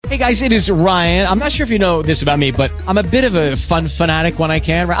Hey guys, it is Ryan. I'm not sure if you know this about me, but I'm a bit of a fun fanatic when I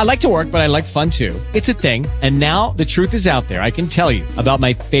can. I like to work, but I like fun too. It's a thing. And now the truth is out there. I can tell you about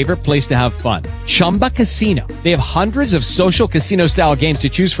my favorite place to have fun. Chumba Casino. They have hundreds of social casino style games to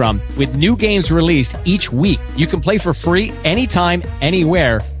choose from with new games released each week. You can play for free anytime,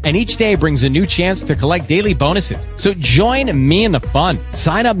 anywhere. And each day brings a new chance to collect daily bonuses. So join me in the fun.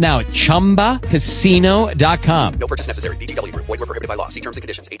 Sign up now at ChumbaCasino.com. No purchase necessary. VGW Group. Void where prohibited by law. See terms and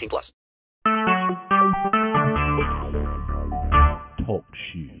conditions. 18+. Talk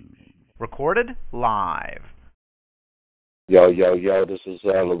shoes. Recorded live. Yo, this is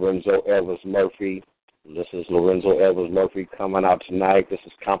Lorenzo Evans Murphy. This is Lorenzo Evans Murphy coming out tonight. This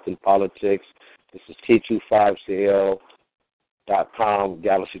is Compton Politics. This is T25CL.com,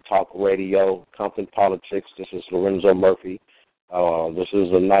 Galaxy Talk Radio, Compton Politics. This is Lorenzo Murphy. This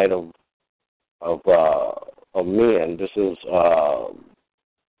is a night of men. This is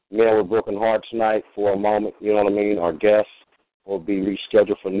Men with Broken Hearts night for a moment. You know what I mean? Our guest will be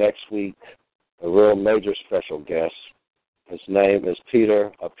rescheduled for next week. A real major special guest. His name is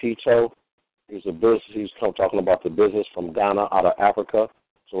Peter Apito. He's talking about the business from Ghana, out of Africa.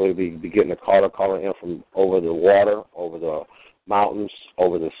 So we'll be getting a caller in from over the water, over the mountains,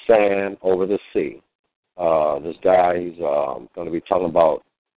 over the sand, over the sea. This guy, he's going to be talking about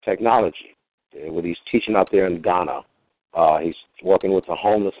technology, what he's teaching out there in Ghana. He's working with the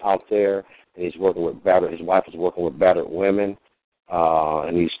homeless out there, and he's working with his wife is working with battered women,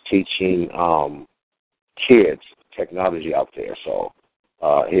 and he's teaching kids technology out there. So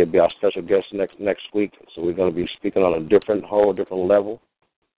he'll be our special guest next week. So we're going to be speaking on a whole different level,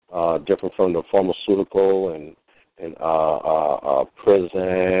 different from the pharmaceutical and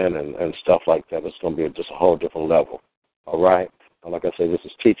prison and stuff like that. It's going to be just a whole different level. All right? And like I said, this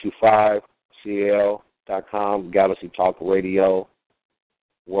is T25CL.com, Galaxy Talk Radio,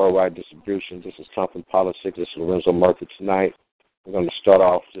 worldwide distribution. This is Compton Politics. This is Lorenzo Murphy tonight. We're going to start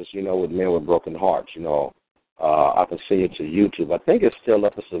off just, with Men with Broken Hearts. I can send it to YouTube. I think it's still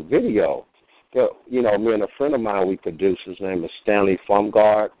up as a video. Me and a friend of mine we produced, his name is Stanley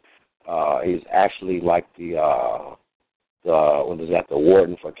Fumgard. He's actually like the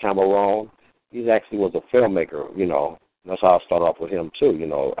warden for Cameroon. He actually was a filmmaker, That's how I started off with him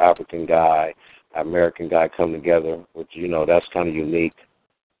too, African guy, American guy come together, which, that's kind of unique.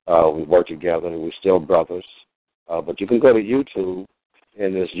 We work together, and we're still brothers. But you can go to YouTube,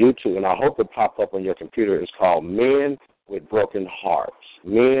 and there's YouTube, and I hope it pop up on your computer. It's called Men with Broken Hearts.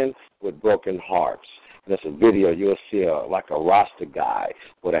 Men with Broken Hearts. And it's a video. You'll see like a Rasta guy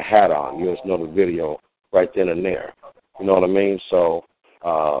with a hat on. You'll know the video right then and there. You know what I mean? So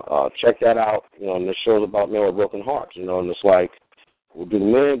check that out. And the show's about men with broken hearts. And it's like, well, do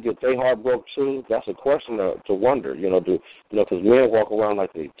men get their heart broke too? That's a question to wonder. Because men walk around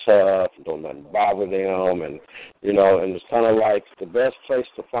like they tough, and don't nothing bother them, and and it's kind of like the best place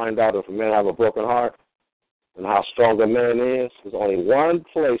to find out if a man have a broken heart and how strong a man is. There's only one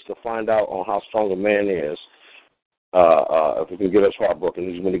place to find out on how strong a man is. If he can get his heart broken,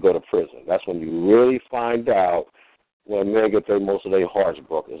 is when he go to prison. That's when you really find out when men get most of their hearts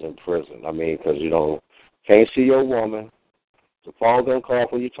broken is in prison. I mean, because can't see your woman. The phone don't call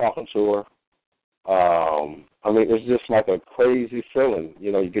when you're talking to her. It's just like a crazy feeling.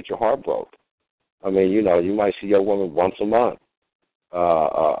 You get your heart broke. You might see your woman once a month.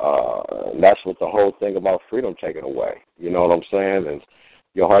 And that's what the whole thing about freedom taken away. You know what I'm saying? And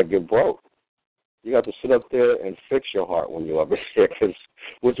your heart get broke. You got to sit up there and fix your heart when you're up there. Because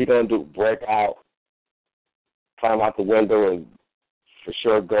what you going to do, break out, climb out the window, and for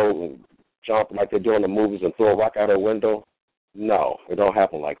sure go and jump like they do in the movies and throw a rock out a window? No, it don't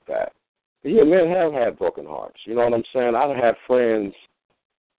happen like that. But yeah, men have had broken hearts. You know what I'm saying? I've had friends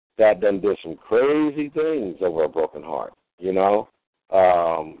that done did some crazy things over a broken heart, I don't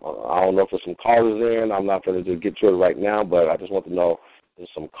know if there's some callers in. I'm not going to just get to it right now, but I just want to know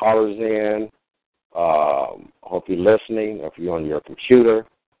there's some callers in. Hope you're listening. If you're on your computer,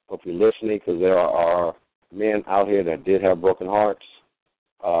 hope you're listening, because there are men out here that did have broken hearts.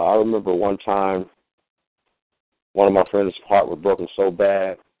 I remember one time one of my friends' heart was broken so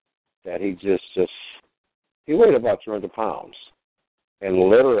bad that he he weighed about 300 pounds. And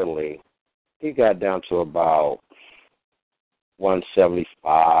literally, he got down to about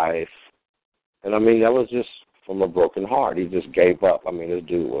 175. And, that was just from a broken heart. He just gave up. This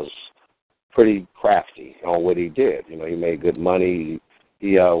dude was pretty crafty on what he did. He made good money.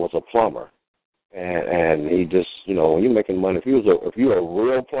 He was a plumber. And he just, when you're making money, if you're a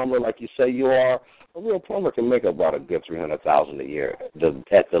real plumber like you say you are, a real plumber can make about a good $300,000 a year, at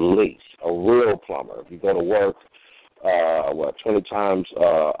the least. A real plumber. If you go to work, 20 times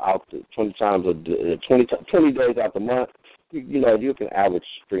 20 days out the month, you can average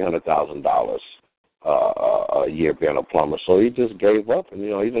 $300,000 a year being a plumber. So he just gave up, and he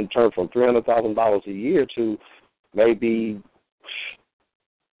didn't turn from $300,000 a year to maybe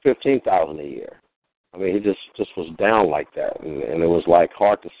 $15,000 a year. I mean, he just was down like that, and it was like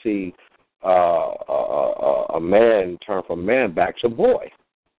hard to see a man turn from man back to boy,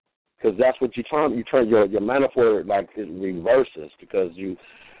 because that's what you turn your metaphor, like, it reverses, because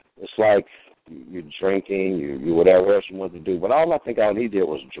it's like you're drinking, you whatever else you want to do, but all he did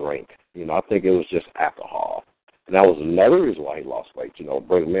was drink. I think it was just alcohol, and that was another reason why he lost weight.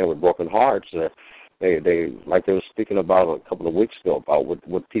 Men with broken hearts, they like they were speaking about a couple of weeks ago about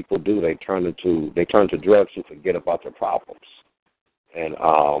what people do. They turn to drugs to forget about their problems. And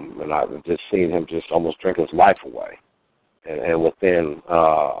I've just seen him just almost drink his life away. And within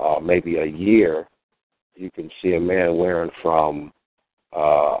maybe a year, you can see a man wearing from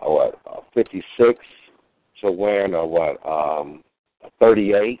 56 to wearing a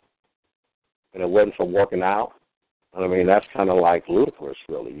 38, and it wasn't from working out. I mean, that's kind of like ludicrous,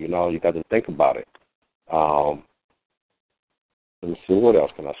 really. You got to think about it. Let me see, what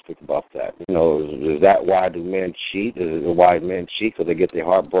else can I speak about that? Is that why do men cheat? Is it why men cheat? Because they get their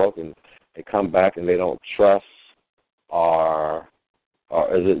heart broken, they come back and they don't trust, or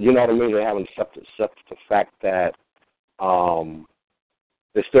is it, you know what I mean? They haven't accepted the fact that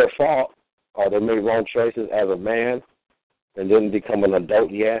it's their fault, or they made wrong choices as a man and didn't become an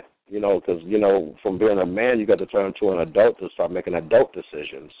adult yet. Because from being a man, you got to turn into an adult to start making adult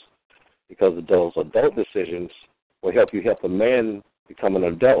decisions, because those adult decisions will help a man become an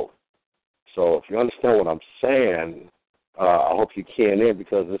adult. So if you understand what I'm saying, I hope you key in,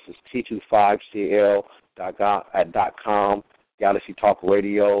 because this is T25CL.com, Galaxy Talk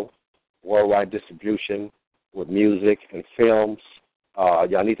Radio, worldwide distribution with music and films.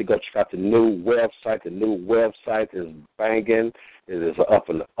 Y'all need to go check out the new website. The new website is banging. It is up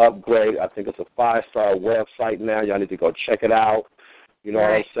an upgrade. I think it's a 5-star website now. Y'all need to go check it out. You know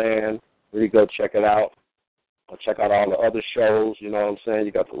what I'm saying? Really go check it out. Check out all the other shows, you know what I'm saying?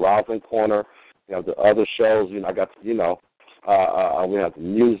 You got the Roslyn Corner, you have the other shows, I got, we have the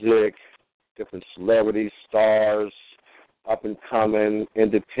music, different celebrities, stars, up-and-coming,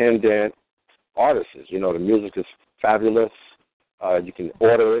 independent artists. The music is fabulous. You can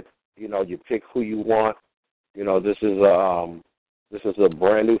order it. You pick who you want. This is a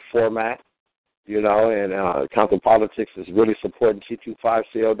brand-new format, and Compton Politics is really supporting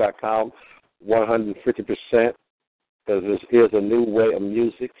T25CL.com 150%, because this is a new way of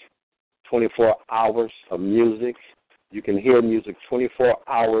music, 24 hours of music. You can hear music 24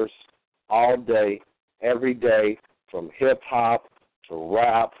 hours, all day, every day, from hip-hop to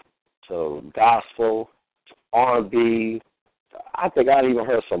rap to gospel to R&B. I think I even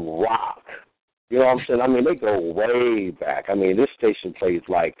heard some rock. You know what I'm saying? I mean, they go way back. I mean, this station plays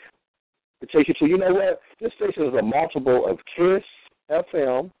like, it takes you to, you know what? This station is a multiple of KISS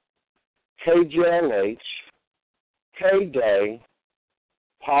FM, KJLH, K-Day,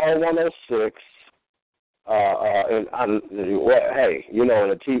 Power 106, and hey, in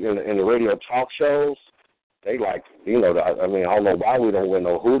the TV, in the radio talk shows, they like, I don't know why we don't win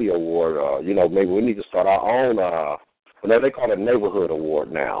no Hootie Award. Maybe we need to start our own. They call it a neighborhood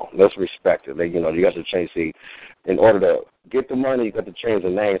award now. Let's respect it. You got to change in order to get the money, you got to change the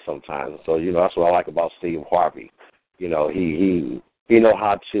name sometimes. So that's what I like about Steve Harvey. He know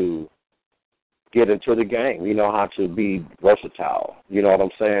how to get into the game. How to be versatile. You know what I'm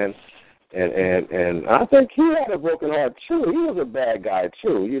saying? And I think he had a broken heart too. He was a bad guy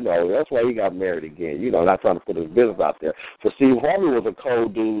too. That's why he got married again. Not trying to put his business out there. But Steve Harvey was a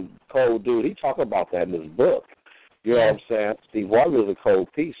cold dude. He talked about that in his book. You know what I'm saying? Steve Harvey was a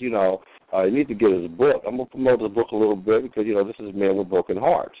cold piece. You need to get his book. I'm going to promote his book a little bit because, this is Men with Broken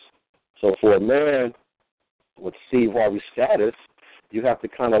Hearts. So for a man with Steve Harvey's status, you have to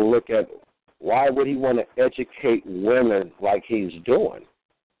kind of look at why would he want to educate women like he's doing.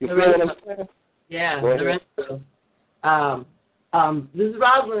 You feel what I'm saying? Yeah, Lorenzo. This is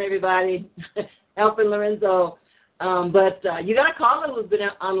Rosalind, everybody, helping Lorenzo. But you got a caller who's been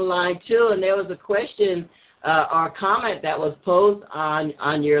on the line, too, and there was a question or a comment that was posed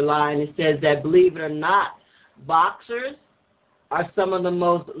on your line. It says that, believe it or not, boxers are some of the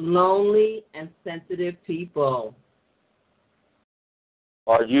most lonely and sensitive people.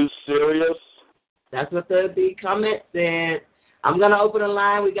 Are you serious? That's what the comment said. I'm going to open a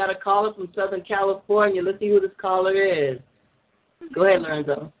line. We got a caller from Southern California. Let's see who this caller is. Go ahead,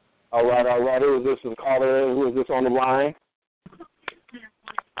 Lorenzo. All right. Who is this caller? Who is this on the line?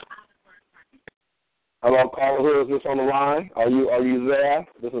 Hello, caller. Who is this on the line? Are you there?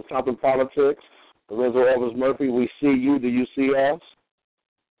 This is Compton Politics. Lorenzo Elvis Murphy. We see you. Do you see us?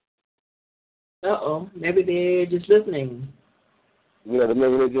 Maybe they're just listening. Yeah,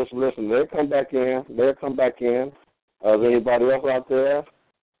 maybe they just listen. They'll come back in. Is anybody else out there?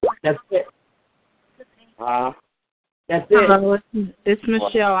 That's it. Huh? That's it. Hello, it's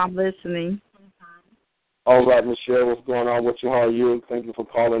Michelle. I'm listening. All right, Michelle, what's going on with you? How are you? Thank you for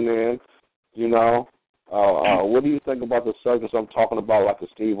calling in. You know, what do you think about the subjects I'm talking about, like the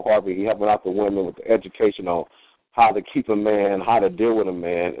Steve Harvey? He helping out the women with the education on how to keep a man, how to deal with a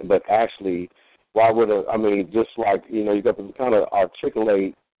man, but actually, just like, you got to kind of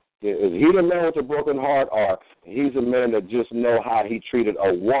articulate, is he the man with a broken heart, or he's a man that just know how he treated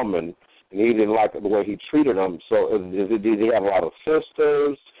a woman, and he didn't like the way he treated them? So did he have a lot of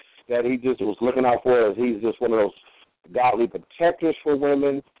sisters that he just was looking out for? Is he's just one of those godly protectors for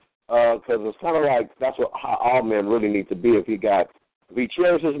women? Because it's kind of like that's how all men really need to be. If he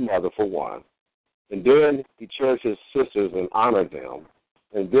cherishes his mother, for one, and then he cherishes his sisters and honor them,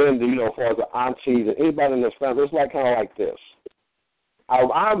 and then, as far as the aunties and anybody in this family, it's like kind of like this.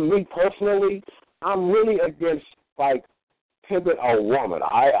 Me personally, I'm really against, like, pimping a woman.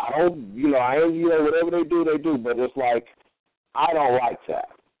 I don't, whatever they do, but it's like, I don't like that,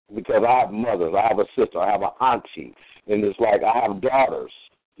 because I have mothers, I have a sister, I have an auntie, and it's like I have daughters.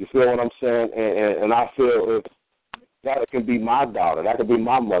 You feel what I'm saying? And I feel if that can be my daughter, that could be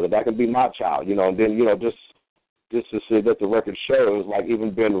my mother, that could be my child, and then, just to see that the record shows, like,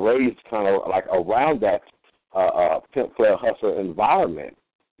 even being raised kind of like around that pimp, player, hustler environment.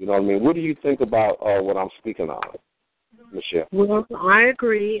 You know what I mean? What do you think about what I'm speaking on, Michelle? Well, I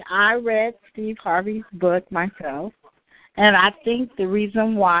agree. I read Steve Harvey's book myself, and I think the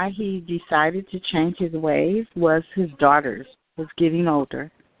reason why he decided to change his ways was his daughters was getting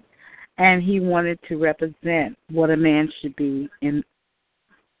older, and he wanted to represent what a man should be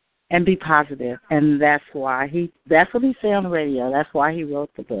and be positive, and that's what he said on the radio. That's why he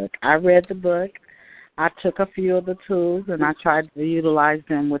wrote the book. I read the book. I took a few of the tools, and I tried to utilize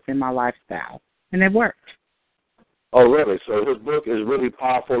them within my lifestyle, and it worked. Oh, really? So his book is really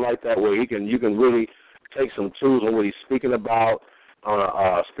powerful like that, where you can really take some tools on what he's speaking about on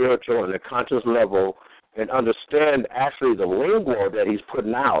a spiritual and a conscious level, and understand actually the lingo that he's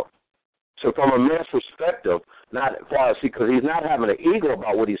putting out. So from a man's perspective, not far as because he's not having an ego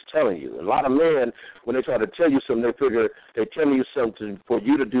about what he's telling you. A lot of men, when they try to tell you something, they figure they're telling you something for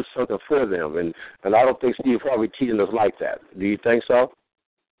you to do something for them. And I don't think Steve Harvey teaching us like that. Do you think so?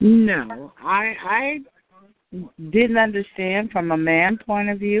 No. I didn't understand from a man point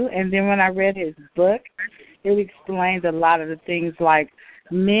of view. And then when I read his book, it explains a lot of the things like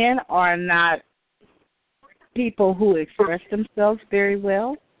men are not people who express themselves very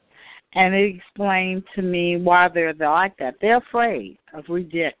well. And it explained to me why they're like that. They're afraid of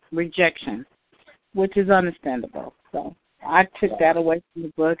rejection, which is understandable. So I took that away from the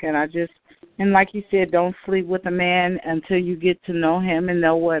book, and like you said, don't sleep with a man until you get to know him and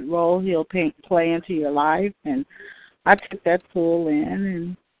know what role he'll play into your life. And I took that tool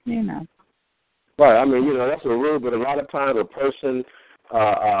in, and, Right. I mean, that's a rule, but a lot of times a person,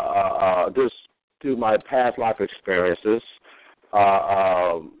 just through my past life experiences,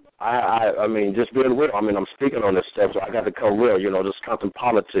 I mean, just being real. I mean, I'm speaking on this stuff, so I got to come real. This Compton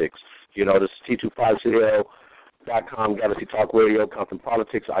Politics. This T25CL.com, Galaxy Talk Radio, Compton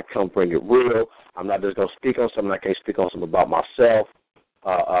Politics. I come bring it real. I'm not just gonna speak on something. I can't speak on something about myself.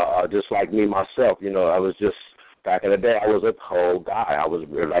 Just like me myself. I was just back in the day. I was a cold guy. I was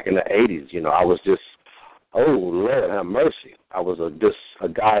like in the '80s. I was just, oh Lord have mercy. I was just a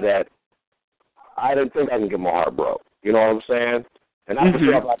guy that I didn't think I could get my heart broke. You know what I'm saying? And I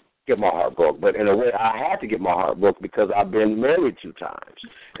feel like get my heart broke, but in a way I had to get my heart broke because I've been married 2 times.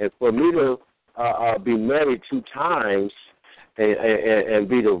 And for me to be married 2 times and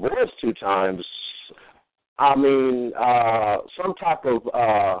be divorced 2 times, I mean, some type of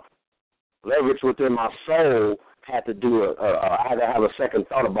leverage within my soul had to do I had to have a second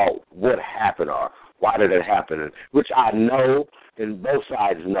thought about what happened or why did it happen, which I know and both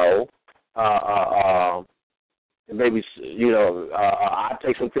sides know. Maybe, I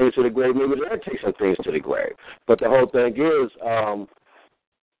take some things to the grave, maybe they take some things to the grave. But the whole thing is,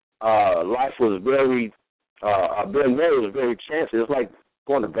 life was very, being married was very chancy. It's like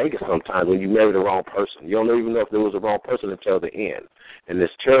going to Vegas sometimes when you marry the wrong person. You don't even know if there was the wrong person until the end. And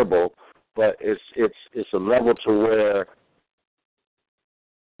it's terrible, but it's a level to where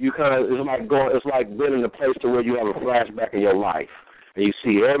you kind of, it's like being in a place to where you have a flashback in your life. And you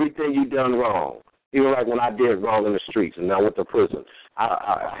see everything you've done wrong. Even like when I did wrong in the streets and I went to prison,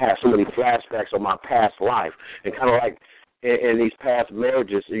 I had so many flashbacks of my past life, and kind of like in these past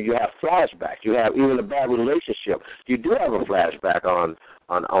marriages, you have flashbacks. You have even a bad relationship. You do have a flashback on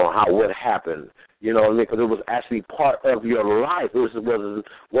how what happened. You know what I mean? Because it was actually part of your life. It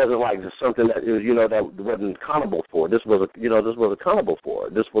wasn't like just something that that wasn't accountable for. This was accountable for.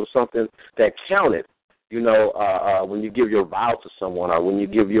 This was something that counted. When you give your vow to someone, or when you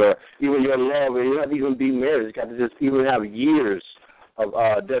give your love, and you have to even be married, you got to just even have years of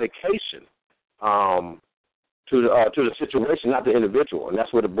dedication to the situation, not the individual, and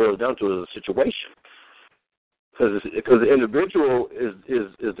that's what it boils down to, is the situation, because the individual is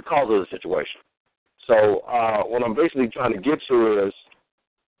the cause of the situation. So what I'm basically trying to get to is,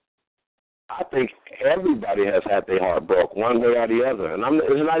 I think everybody has had their heart broke one way or the other. And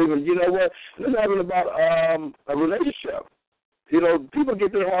it's not even, it's not even about a relationship. People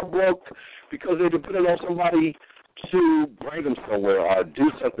get their heart broke because they're depending on somebody to bring them somewhere or do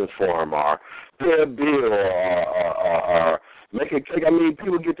something for them or pay a bill or make a cake. I mean,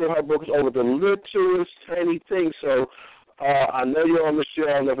 people get their heart broken over the littlest tiny thing. So I know you're on the show.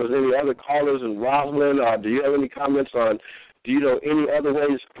 I don't know if there's any other callers, and Rosalind, do you have any comments on, do you know any other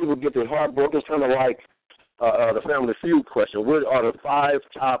ways people get their heart broken? It's kind of like the Family Feud question. What are the 5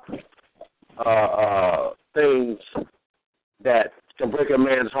 top things that can break a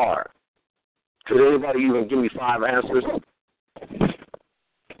man's heart? Could anybody even give me 5 answers?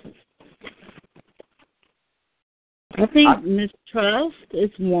 I think mistrust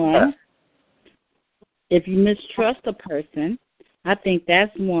is one. If you mistrust a person, I think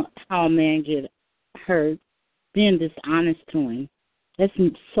that's how a man gets hurt. Being dishonest to him. That's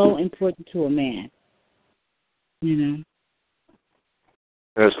so important to a man. And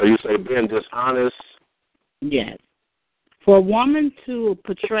so you say being dishonest? Yes. For a woman to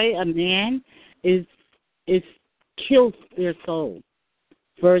portray a man is kills their soul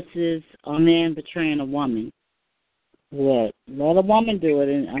versus a man betraying a woman. Let a woman do it,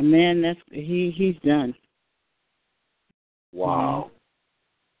 and a man, he's done. Wow.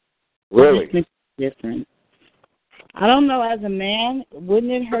 Really? It's different. I don't know, as a man,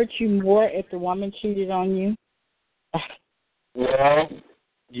 wouldn't it hurt you more if the woman cheated on you? Well,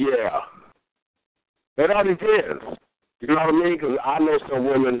 yeah. It all depends. You know what I mean? Because I know some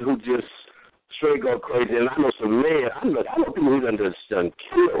women who just straight go crazy, and I know some men. I know people who done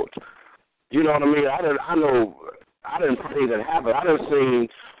killed. You know what I mean? I didn't see that happen. I didn't see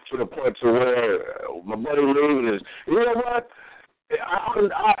to the point to where my buddy leaving is. You know what?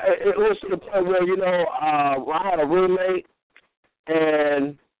 It was to the point where I had a roommate,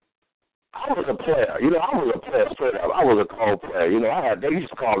 and I was a player. I was a player straight up. I was a cold player. They used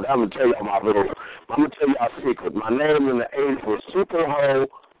to call me. I'm gonna tell you a secret. My name in the 80s was Super Ho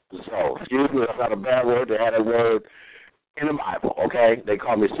Zo. Excuse me, that's not a bad word. They had a word in the Bible. Okay, they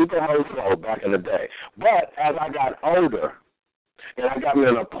called me Super Ho Zo back in the day. But as I got older, and I got me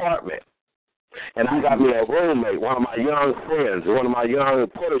an apartment, and I got me a roommate, one of my young friends, one of my young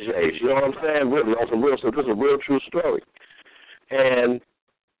proteges. You know what I'm saying? Really, this is a real true story. And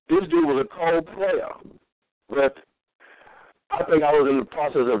this dude was a cold player, but I think I was in the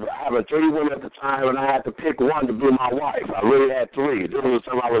process of having 3 women at the time, and I had to pick one to be my wife. I really had 3. This was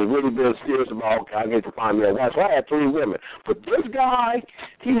something I was really being serious about. Okay, I need to find me a wife. So I had 3 women. But this guy,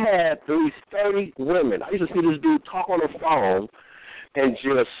 he had 30 women. I used to see this dude talk on the phone and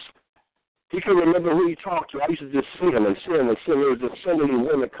he could remember who he talked to. I used to just see him and see him and see him. There was just so many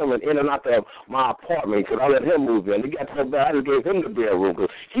women coming in and out of my apartment because I let him move in. He got so bad, I just gave him the bedroom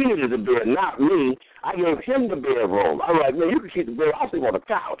because he needed the bed, not me. I gave him the bedroom. I was like, man, you can keep the bed. I'll sleep on the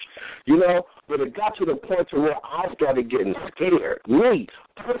couch, But it got to the point to where I started getting scared. Me,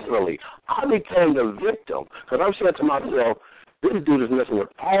 personally, I became the victim because I'm saying to myself, this dude is messing with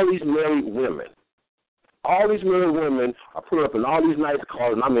all these married women. All these married women are put up in all these nice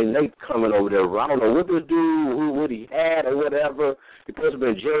cars, and I mean, they coming over there. I don't know what this dude, what he had or whatever. He supposed to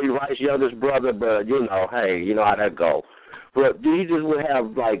have been Jerry Rice's youngest brother, but, hey, you know how that go. But he just would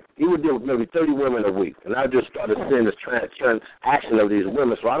have, he would deal with maybe 30 women a week. And I just started seeing this transaction of these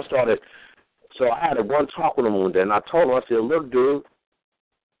women. So I had one talk with him one day, and I told him, I said, look, dude,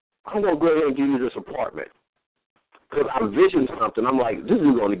 I'm going to go ahead and give you this apartment. Because I visioned something. I'm like, this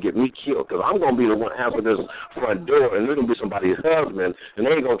is going to get me killed because I'm going to be the one answering this front door, and there's going to be somebody's husband, and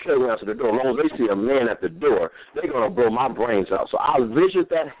they ain't going to care who answer the door. As long as they see a man at the door, they're going to blow my brains out. So I visioned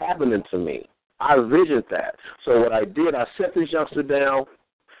that happening to me. I visioned that. So what I did, I set this youngster down,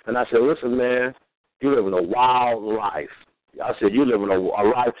 and I said, listen, man, you're living a wild life. I said, you're living a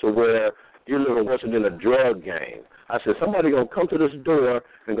life to where you're living worse than a drug game. I said, somebody going to come to this door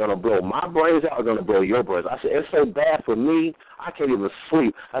and going to blow my brains out or going to blow your brains. I said, it's so bad for me, I can't even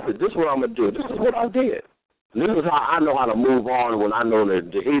sleep. I said, this is what I'm going to do. This is what I did. And this is how I know how to move on when I know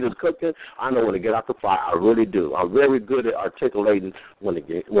that the heat is cooking. I know when to get out the fire. I really do. I'm very good at articulating when to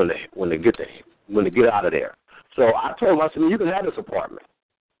get out of there. So I told him, I said, you can have this apartment.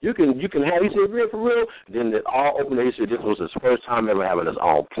 You can have, he said, real for real. Then it all opened. He said this was his first time ever having his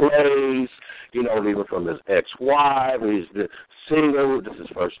own place, leaving from his ex-wife. He's single. This is his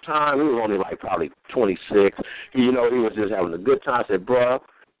first time. He was only like probably 26. He was just having a good time. I said, bruh,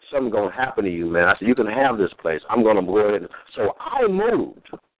 something's going to happen to you, man. I said, you can have this place. I'm going to go ahead. So I moved,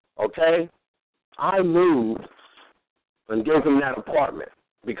 okay? I moved and gave him that apartment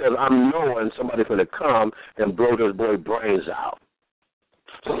because I'm knowing somebody's going to come and blow this boy brains out.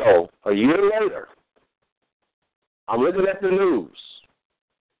 So, a year later, I'm looking at the news.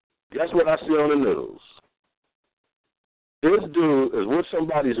 Guess what I see on the news? This dude is with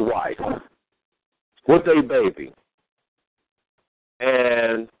somebody's wife, with a baby.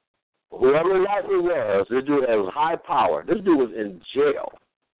 And whoever wife it was, this dude has high power. This dude was in jail.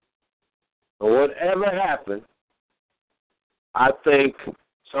 And whatever happened, I think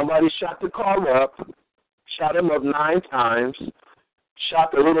somebody shot the car up, shot him up 9 times,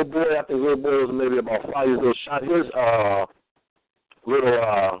 shot the little boy. I think the little boy was maybe about 5 years old. Shot his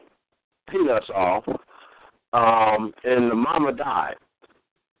little peanuts off, and the mama died.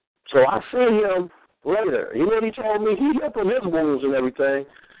 So I see him later. You know what he told me? He opened his wounds and everything.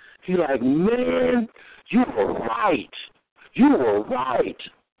 He like, man, you were right. You were right.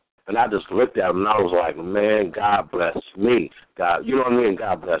 And I just looked at him and I was like, man, God bless me. God, you know what I mean?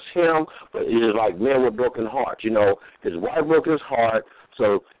 God bless him. But it was like men with broken hearts. His wife broke his heart,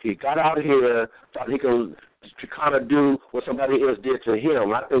 so he got out here, thought he could kind of do what somebody else did to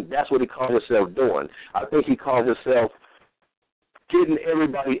him. I think that's what he called himself doing. I think he called himself getting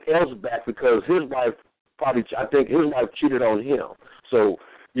everybody else back because his wife cheated on him. So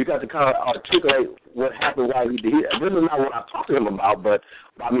you got to kind of articulate what happened, why he did. This is not what I talked to him about, but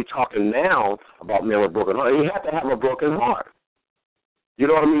by me talking now about men with broken heart, he had to have a broken heart. You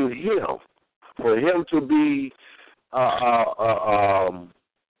know what I mean? For him to be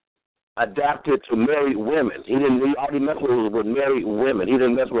adapted to married women. He already messed with married women. He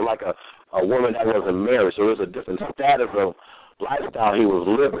didn't mess with like a woman that wasn't married. So there's a different status of lifestyle he was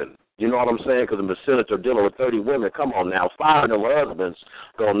living. You know what I'm saying? Because the senator dealing with 30 women. Come on now. 5 of them husbands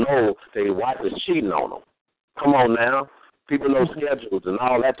don't know their wife is cheating on them. Come on now. People know schedules and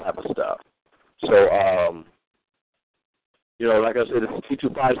all that type of stuff. So, like I said, it's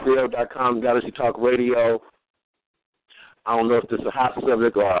T25CL.com, Galaxy Talk Radio. I don't know if this is a hot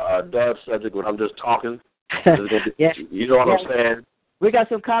subject or a dud subject, but I'm just talking. Yeah. You know what I'm saying? We got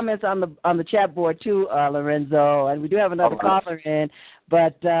some comments on the chat board too, Lorenzo, and we do have another caller in.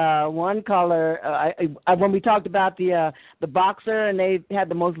 But one caller, when we talked about the boxer and they had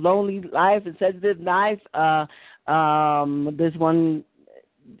the most lonely life and sensitive life, this one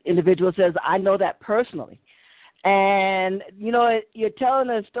individual says, "I know that personally." And, you're telling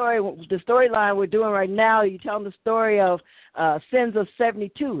a story, the storyline we're doing right now, you're telling the story of Sins of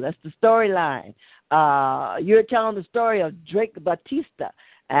 72. That's the storyline. You're telling the story of Drake Batista.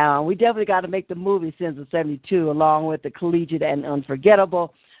 We definitely got to make the movie Sins of 72 along with the Collegiate and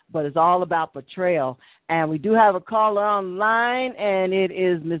Unforgettable, but it's all about portrayal. And we do have a caller online, and it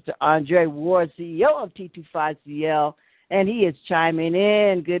is Mr. Andre Ward, CEO of T25CL, and he is chiming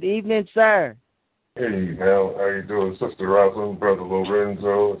in. Good evening, sir. Hey, Mel, how you doing? Sister Rosalind, Brother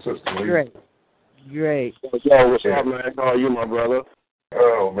Lorenzo, and Sister Lee. Great. Yo, what's up, man? How are you, my brother?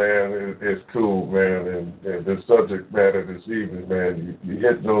 Oh, man, it's cool, man. And the subject matter this evening, man, you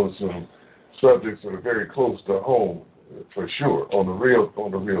hitting on some subjects that are very close to home, for sure, on the real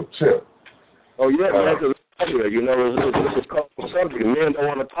tip. Oh, yeah, man, because it's a cold subject. Men don't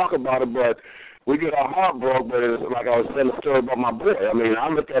want to talk about it, but we get our heart broke, but it's like I was saying the story about my boy. I mean, I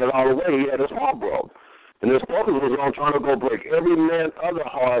looked at it all the way. He had his heart broke. And this focus was on trying to go break every man's other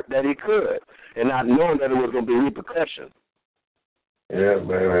heart that he could, and not knowing that it was going to be repercussion. Yeah,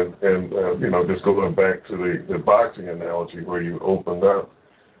 man, and just going back to the boxing analogy where you opened up,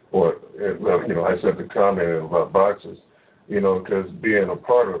 I said the comment about boxers, because being a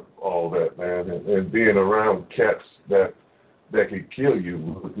part of all that, man, and being around cats that could kill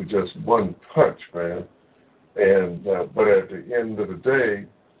you with just one punch, man. And but at the end of the day,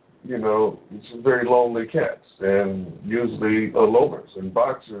 it's very lonely cats, and usually loners. And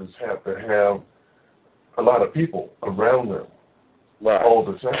boxers have to have a lot of people around them all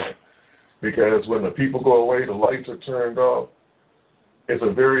the time, because when the people go away, the lights are turned off. It's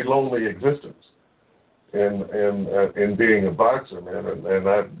a very lonely existence. in being a boxer, man, and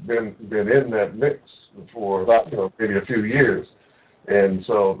I've been in that mix for maybe a few years, and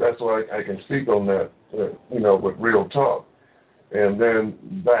so that's why I can speak on that, with real talk. And then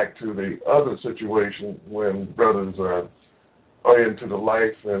back to the other situation when brothers are into the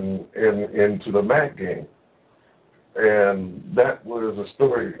life and into the MAC game. And that was a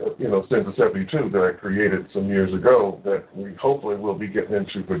story, Sins of 72 that I created some years ago that we hopefully will be getting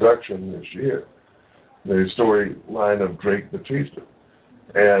into production this year. The storyline of Drake Batista.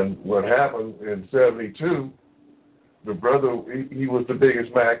 And what happened in 72, the brother, he was the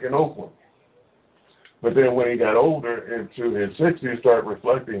biggest MAC in Oakland. But then when he got older, into his 60s, started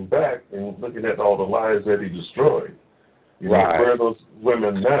reflecting back and looking at all the lives that he destroyed. Where are those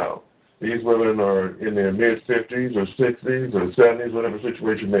women now? These women are in their mid-50s or 60s or 70s, whatever the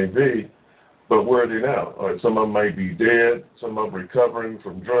situation may be. But where are they now? Some of them might be dead. Some of them recovering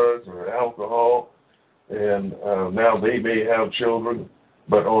from drugs or alcohol. And now they may have children.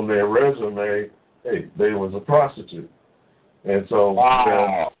 But on their resume, hey, they was a prostitute. And so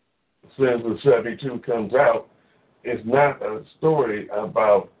Sins of 72 comes out. It's not a story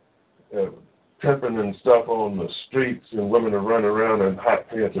about pimping and stuff on the streets and women are running around in hot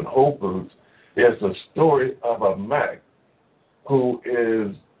pants and Whole Foods. It's a story of a Mac who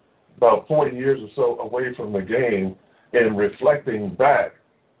is about 40 years or so away from the game and reflecting back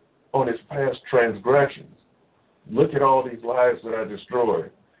on his past transgressions. Look at all these lives that I destroyed.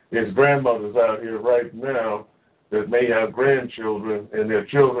 His grandmother's out here right now that may have grandchildren, and their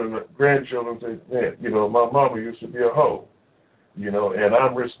grandchildren say, my mama used to be a hoe. And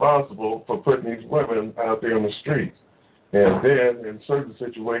I'm responsible for putting these women out there in the streets. And then in certain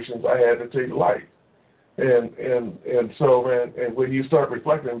situations, I had to take life. And so, man, and when you start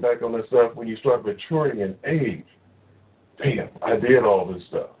reflecting back on this stuff, when you start maturing in age, damn, I did all this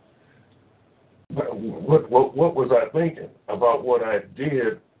stuff. What was I thinking about what I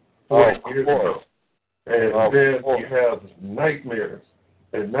did 40 years ago? And then you have nightmares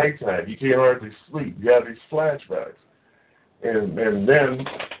at nighttime. You can't hardly sleep. You have these flashbacks. And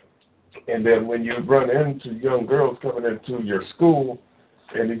then when you run into young girls coming into your school,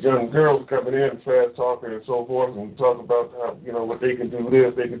 and these young girls coming in fast talking and so forth, and talk about how what they can do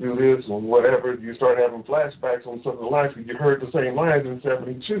this, and whatever, you start having flashbacks on some of the lines because you heard the same lines in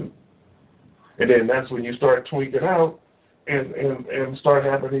 72, and then that's when you start tweaking out and start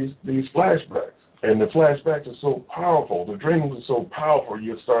having these flashbacks, and the flashbacks are so powerful, the dreams are so powerful,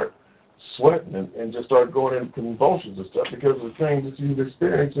 you start sweating and just start going into convulsions and stuff because of the things that you've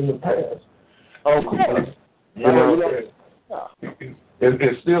experienced in the past. Of course.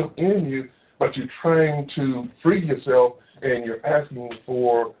 It's still in you, but you're trying to free yourself and you're asking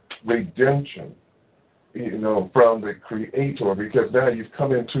for redemption, from the Creator, because now you've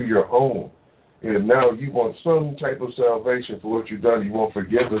come into your own. And now you want some type of salvation for what you've done. You want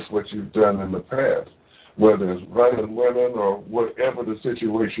forgiveness for what you've done in the past. Whether it's running women or whatever the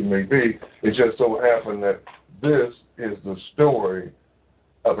situation may be, it just so happened that this is the story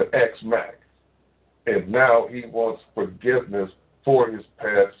of an ex-Mac. And now he wants forgiveness for his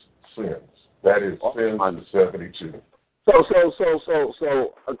past sins. That is Sins of 72.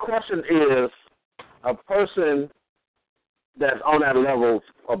 So a question is, a person that's on that level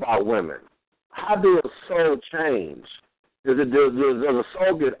about women, how does a soul change? Does a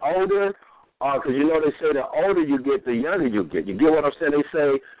soul get older? Because they say the older you get, the younger you get. You get what I'm saying? They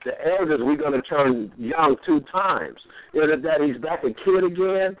say the elders, we're going to turn young 2 times. That he's back a kid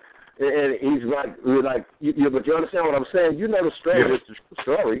again, and he's but you understand what I'm saying? You know the story. It's the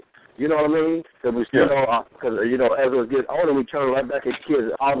story. You know what I mean? Because we still, as we get older, we turn right back as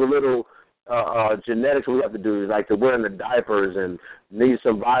kids. All the little genetics we have to do, like the wearing the diapers and need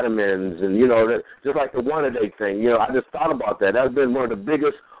some vitamins, and just like the one-a-day thing. I just thought about that. That's been one of the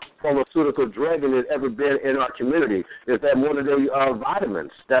biggest pharmaceutical drug that's ever been in our community. Is that one-a-day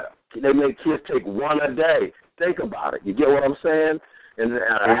vitamins that they make kids take one a day. Think about it. You get what I'm saying? And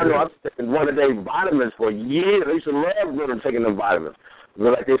I know I've taken one-a-day vitamins for years. I used to love women taking them vitamins.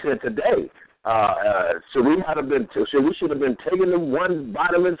 But like they said today, should we should have been taking them one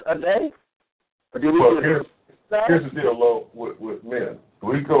vitamins a day? Or did here's the deal, with men.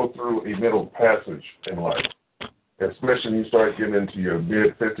 We go through a middle passage in life. Especially when you start getting into your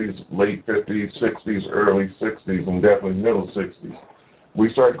mid-50s, late 50s, 60s, early 60s, and definitely middle 60s.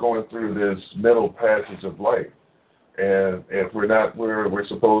 We start going through this middle passage of life. And if we're not where we're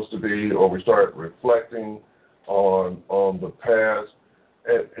supposed to be, or we start reflecting on the past,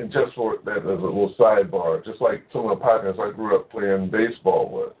 and just for that as a little sidebar, just like some of the partners I grew up playing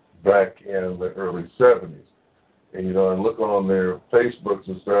baseball with back in the early 70s. And, and look on their Facebooks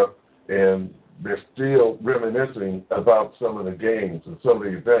and stuff, and they're still reminiscing about some of the games and some of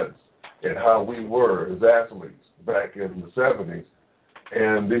the events and how we were as athletes back in the 70s.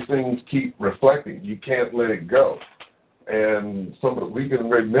 And these things keep reflecting. You can't let it go. And we can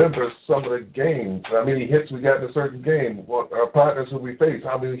remember some of the games, how many hits we got in a certain game, what our partners who we faced,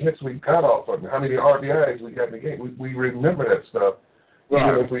 how many hits we got off of them, how many RBIs we got in the game. We remember that stuff,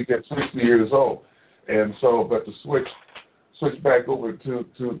 even if we get 60 years old. And so, but to switch back over to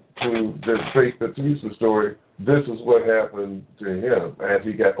the Faith Batista story, this is what happened to him. As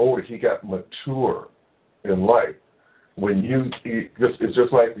he got older, he got mature in life. It's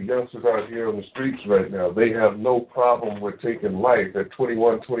just like the youngsters out here on the streets right now. They have no problem with taking life at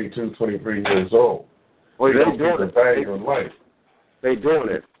 21, 22, 23 years old. Well, they doing the value of life. They doing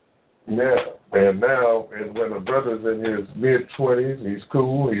it. Yeah, and when a brother's in his mid-20s, he's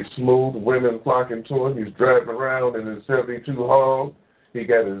cool, he's smooth, women flocking to him, he's driving around in his 72 Hog, he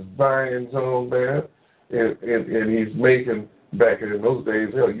got his Zions on there, and he's making, back in those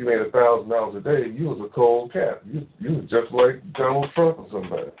days, hell, you made $1,000 a day, you was a cold cat. You was just like Donald Trump or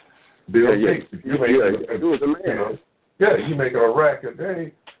somebody. Bill Gates. You was a man. You making a rack a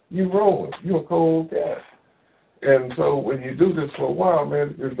day, you rolling. You a cold cat. And so when you do this for a while,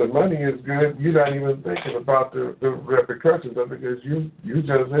 man, if the money is good, you're not even thinking about the repercussions of it, because you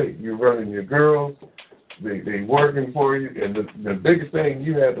just, hey, you're running your girls, they working for you, and the biggest thing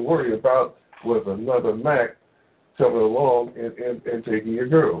you had to worry about was another Mac coming along and taking your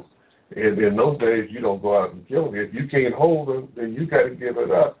girls. And in those days, you don't go out and kill them. If you can't hold them, then you got to give it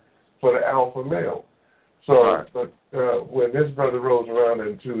up for the alpha male. So, but when this brother rolls around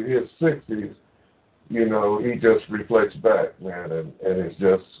into his 60s, you know, he just reflects back, man, and it's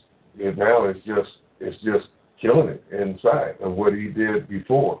just killing it inside of what he did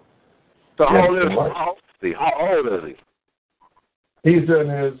before. So how old is he? He's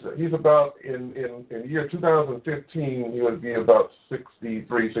about in year 2015, he would be about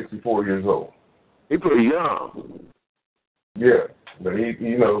 63, 64 years old. He's pretty young. Yeah, but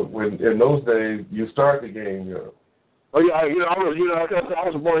when in those days you start the game young. Oh yeah, I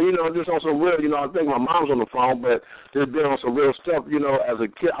was born, just on some real, I think my mom's on the phone, but just been on some real stuff, as a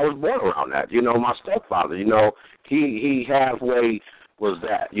kid. I was born around that, my stepfather, he halfway was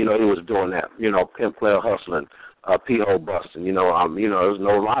that, he was doing that, pimp player hustling, P.O. busting, there's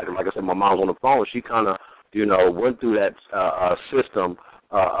no lie. Like I said, my mom's on the phone. She kind of, went through that system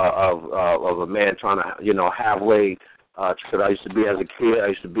of a man trying to, halfway. Because I used to be as a kid, I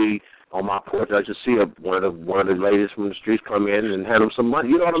used to be on my porch. I used to see one of the ladies from the streets come in and hand them some money.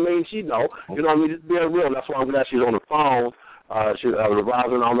 You know what I mean? She know. You know what I mean? Just being real. That's why I'm glad she's on the phone. Rosin, I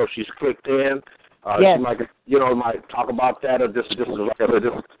don't know if she's clicked in. Yes. She might talk about that, or this is like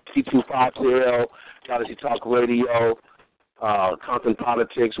this T25CL, Galaxy Talk Radio, Content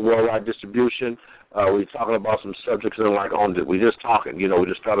Politics, Worldwide Distribution. We're talking about some subjects and we're just talking, we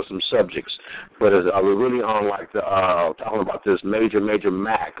just started some subjects, but we're really on talking about this major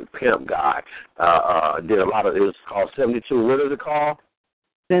Mac pimp guy. Did a lot of, it's called 72. What is it called?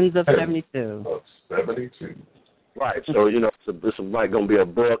 Sins of 72. 72. Right. So this is like going to be a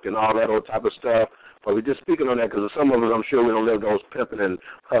book and all that old type of stuff. But we're just speaking on that because some of us, I'm sure we don't live those pimping and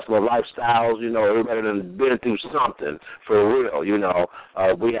hustler lifestyles. Everybody done been through something for real. We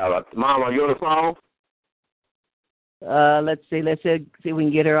have Mom, are you on the phone? Let's see if we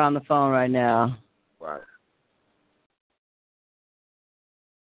can get her on the phone right now. Right.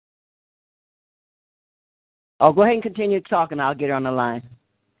 Oh, go ahead and continue talking. I'll get her on the line.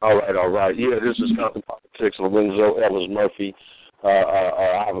 All right. Yeah, this is Content Politics, Lorenzo Ellis Murphy.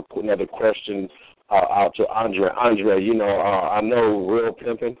 I have another question out to Andre. Andre, I know real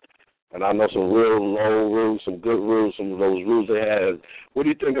pimping, and I know some real low rules, some good rules, some of those rules they had. What do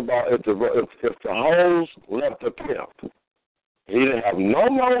you think about if the hoes left the pimp? He didn't have no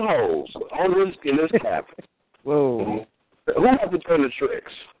more hoes in this cabin. Whoa. Who has to turn the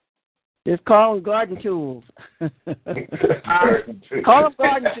tricks? Just call them garden tools. Call them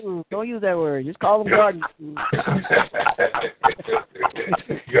garden tools. Don't use that word. Just call them garden tools.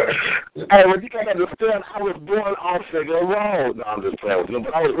 Hey, well, you got to understand, I was born on Figure Road. No, I'm just playing with you.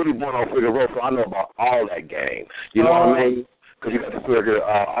 But I was really born on Figure Road, so I know about all that game. You know what I mean? Because you got to figure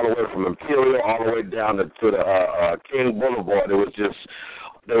all the way from Imperial all the way down to the King Boulevard. There was just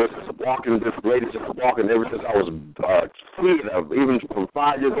ladies just walking ever since I was a kid. Even from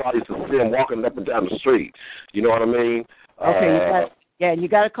 5 years old, I used to see them walking up and down the street. You know what I mean? Okay, you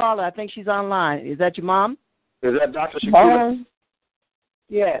got to call her. I think she's online. Is that your mom? Is that Dr. Shakita?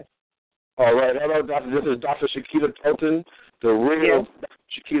 Yes. All right. Hello, Doctor. This is Dr. Shakita Toten, the real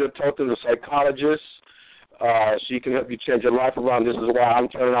Shakita Toten, the psychologist. She can help you change your life around. This is why I'm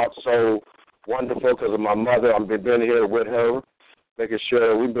turning out so wonderful because of my mother. I've been here with her, making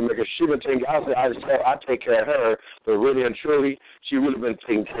sure she's been taking. I take care of her, but really and truly, she really been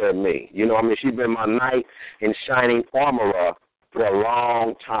taking care of me. You know, she's been my knight in shining armorer for a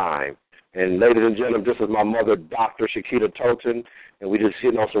long time. And ladies and gentlemen, this is my mother, Dr. Shakita Toten, and we just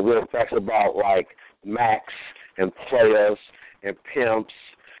hitting on some real facts about like Max and players and pimps.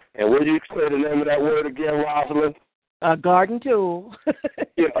 And what do you say the name of that word again, Rosalind? Garden tool.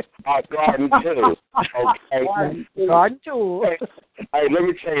 Yes, garden tool. Okay. Garden tool. Hey, let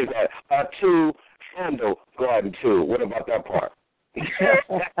me change that. Two-handle garden tool. What about that part?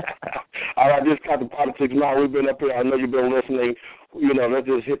 All right, just got the politics now. We've been up here. I know you've been listening. You know, let's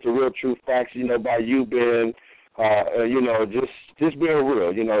just hit the real true facts, you know, by you being, you know, just being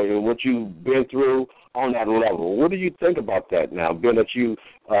real, you know, and what you've been through on that level. What do you think about that now, being that you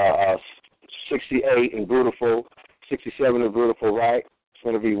 68 and beautiful, 67 and beautiful, right? It's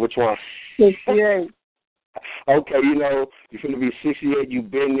going to be which one? 68. Okay, you know, you're going to be 68.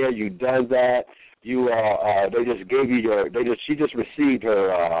 You've been there. You've done that. You they just gave you she just received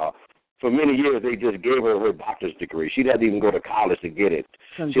her for many years they just gave her doctor's degree. She didn't even go to college to get it.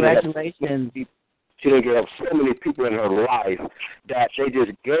 Congratulations. She didn't get so many people in her life that they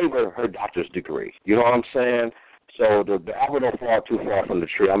just gave her doctor's degree. You know what I'm saying? So the apple don't fall too far from the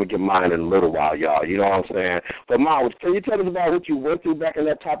tree. I'm going to get mine in a little while, y'all. You know what I'm saying? But, Mom, can you tell us about what you went through back in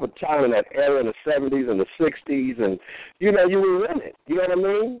that type of time, in that era, in the 70s and the 60s? And, you know, you were in it. You know what I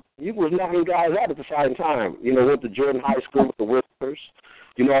mean? You was knocking guys out at the same time. You know, went to Jordan High School with the Whispers.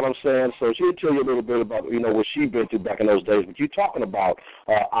 You know what I'm saying? So she'll tell you a little bit about, you know, what she'd been through back in those days. But you're talking about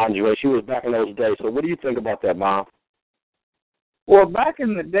Andre. She was back in those days. So what do you think about that, Mom? Well, back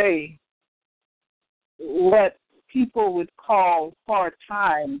in the day, what people would call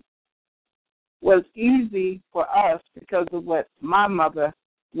part-time was easy for us because of what my mother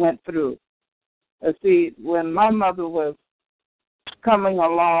went through. See, when my mother was coming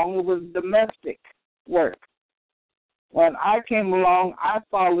along, it was domestic work. When I came along, I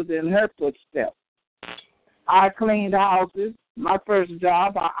followed in her footsteps. I cleaned houses. My first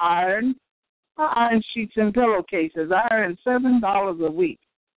job, I ironed sheets and pillowcases. I earned $7 a week,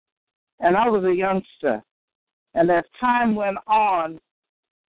 and I was a youngster. And as time went on,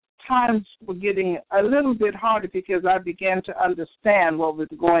 times were getting a little bit harder because I began to understand what was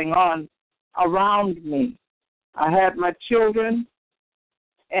going on around me. I had my children,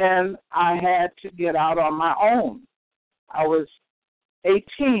 and I had to get out on my own. I was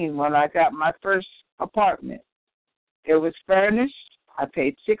 18 when I got my first apartment. It was furnished. I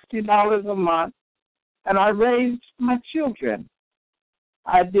paid $60 a month, and I raised my children.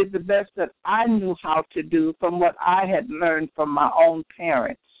 I did the best that I knew how to do from what I had learned from my own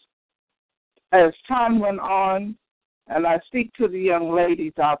parents. As time went on, and I speak to the young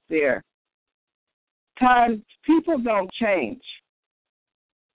ladies out there, people don't change.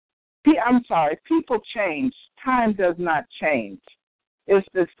 People change. Time does not change. It's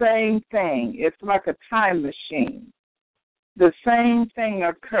the same thing. It's like a time machine. The same thing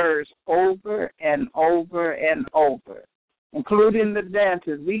occurs over and over and over, including the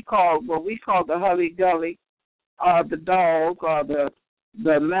dances. What we call the hully-gully, or the dog, or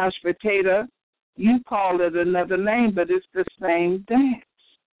the mashed potato. You call it another name, but it's the same dance.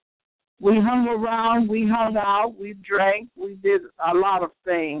 We hung around, we hung out, we drank, we did a lot of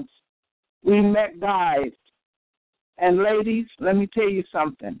things. We met guys. And ladies, let me tell you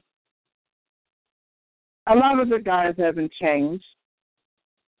something. A lot of the guys haven't changed.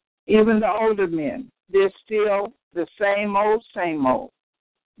 Even the older men, they're still the same old, same old.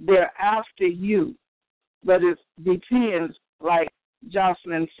 They're after you. But it depends, like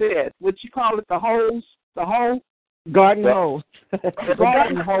Jocelyn said. What you call it, the hose? The hole? Garden hose.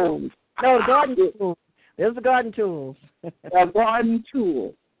 Garden hose. No, the garden tools. There's the garden tools. A garden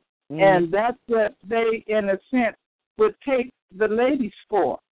tool. And that's what they, in a sense, would take the ladies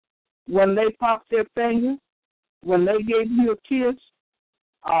for. When they popped their finger, when they gave you a kiss,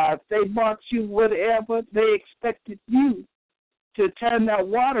 if they bought you whatever, they expected you to turn that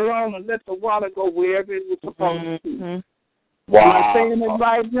water on and let the water go wherever it was supposed to. Wow. Am I saying it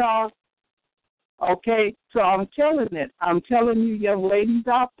right, y'all? Okay, so I'm telling it. I'm telling you, young ladies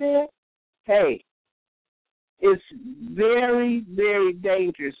out there, hey, it's very, very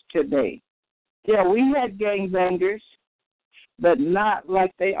dangerous today. Yeah, we had gangbangers, but not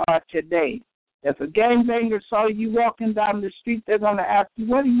like they are today. If a gangbanger saw you walking down the street, they're going to ask you,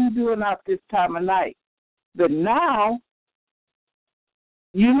 what are you doing out this time of night? But now,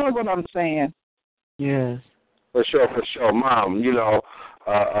 you know what I'm saying. Yes. For sure, Mom. You know,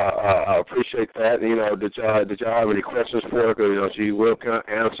 I appreciate that. Did y'all have any questions for her? Because she will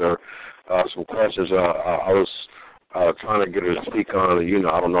answer some questions. I was trying to get her to speak on.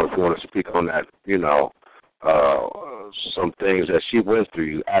 I don't know if you want to speak on that. Some things that she went through.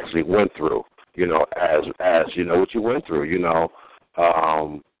 You actually went through. As what you went through.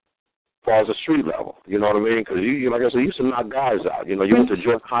 As far as the street level, you know what I mean? Because like I said, you used to knock guys out. You went to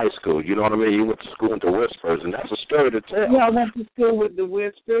Jordan High School. You know what I mean? You went to school into Whispers, and that's a story to tell. Yeah, I went to school with the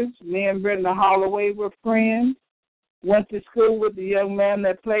Whispers. Me and Brenda Holloway were friends. Went to school with the young man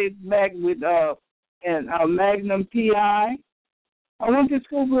that played back with Magnum P.I. I went to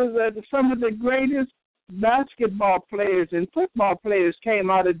school with some of the greatest basketball players and football players came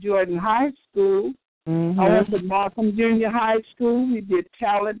out of Jordan High School. Mm-hmm. I went to Markham Junior High School. We did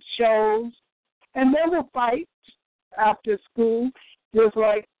talent shows. And there were fights after school, just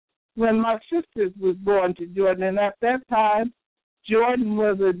like when my sisters was born to Jordan. And at that time, Jordan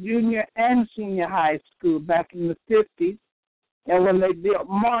was a junior and senior high school back in the 50s. And when they built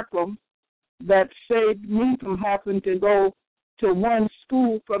Markham, that saved me from having to go to one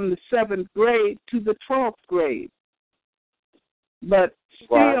school from the 7th grade to the 12th grade. But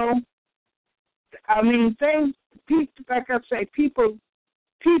still... Wow. I mean, things, like I say, people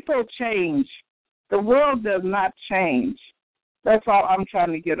change. The world does not change. That's all I'm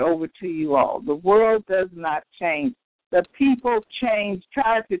trying to get over to you all. The world does not change. The people change,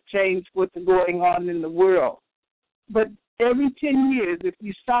 try to change what's going on in the world. But every 10 years, if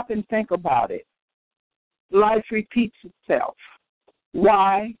you stop and think about it, life repeats itself.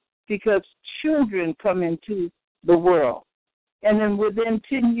 Why? Because children come into the world. And then within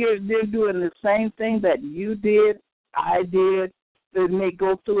 10 years, they're doing the same thing that you did, I did. They may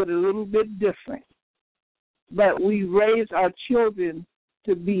go through it a little bit different. But we raise our children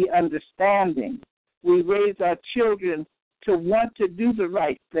to be understanding. We raise our children to want to do the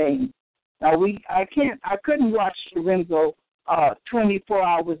right thing. Now, I couldn't watch Lorenzo 24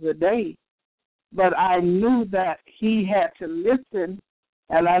 hours a day, but I knew that he had to listen,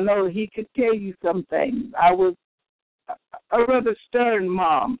 and I know he could tell you some things. I was a rather stern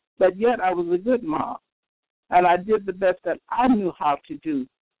mom, but yet I was a good mom. And I did the best that I knew how to do.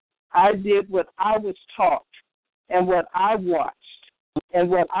 I did what I was taught and what I watched and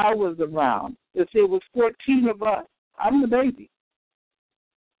what I was around. If it was 14 of us, I'm the baby.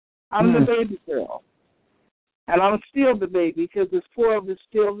 I'm the baby girl. And I'm still the baby because there's 4 of us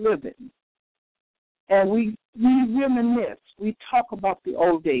still living. And we reminisce. We talk about the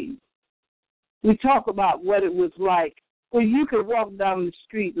old days. We talk about what it was like. Well, you could walk down the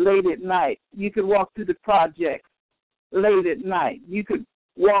street late at night. You could walk through the projects late at night. You could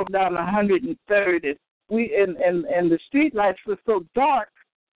walk down 103rd. And the street lights were so dark,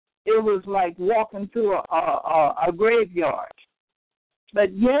 it was like walking through a graveyard.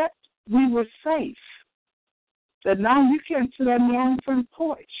 But yet, we were safe. But now you can't sit on your own front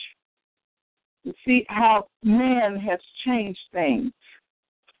porch. You see how man has changed things.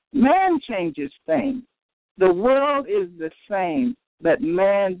 Man changes things. The world is the same, but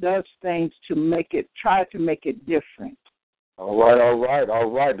man does things to try to make it different. All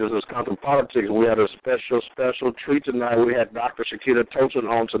right. This is Compton Politics. We had a special treat tonight. We had Dr. Shakita Tosin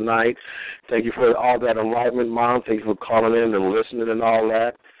on tonight. Thank you for all that enlightenment, Mom. Thank you for calling in and listening and all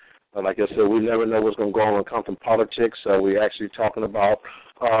that. Like I said, we never know what's going to go on in Compton Politics. We're actually talking about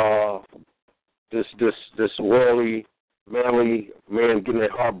this worldly, manly man getting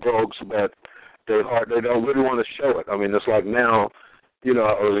their heart broke, but they don't really want to show it. I mean, it's like now, I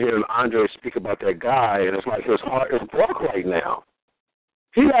was hearing Andre speak about that guy, and it's like his heart is broke right now.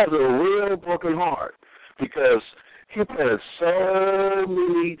 He has a real broken heart because he planted so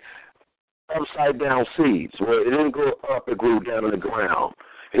many upside-down seeds where it didn't grow up, it grew down in the ground.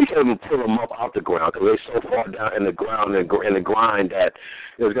 He can't even pull them up out the ground because they're so far down in the ground and in the grind that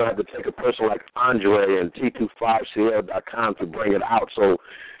it's going to have to take a person like Andre and T25CL.com to bring it out. So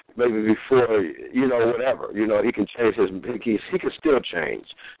maybe before, whatever, he can change he can still change.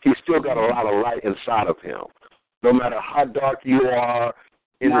 He's still got a lot of light inside of him. No matter how dark you are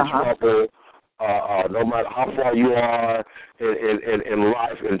in the trouble, no matter how far you are in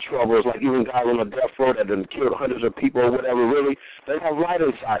life, in trouble, it's like even guys on the death row that have killed hundreds of people or whatever, really, they have light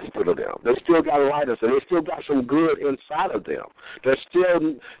inside still of them. They still got light inside. They still got some good inside of them. They're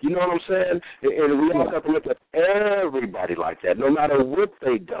still, you know what I'm saying? And we all have to look at everybody like that, no matter what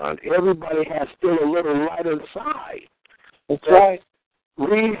they've done. Everybody has still a little light inside. That's right.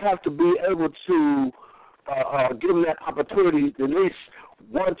 We have to be able to give them that opportunity to at least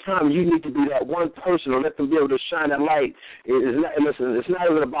one time you need to be that one person or let them be able to shine that light. It's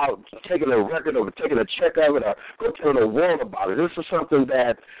not even about taking a record or taking a check of it or go telling the world about it. This is something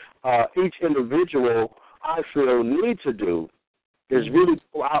that each individual, I feel, need to do. Is really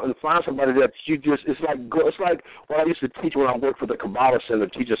go out and find somebody that you just, it's like what I used to teach when I worked for the Kabbalah Center,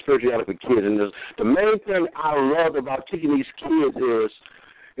 teaching spirituality for kids. And the main thing I love about teaching these kids is,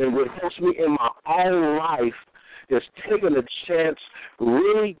 and what helps me in my own life, is taking a chance,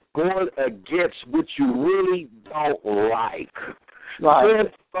 really going against what you really don't like. Right.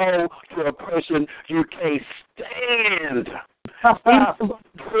 Then go to a person you can't stand.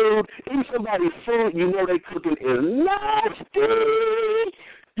 Eat somebody's food, you know they cooking is nasty.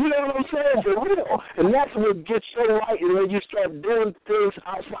 You know what I'm saying? For real. And that's what gets so right when you start doing things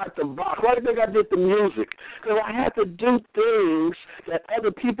outside the box. Why do you think I did the music? Because I had to do things that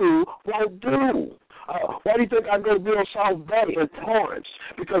other people won't do. Why do you think I go to be on South Bay in Torrance?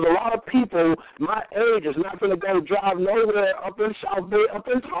 Because a lot of people my age is not going to go drive nowhere up in South Bay, up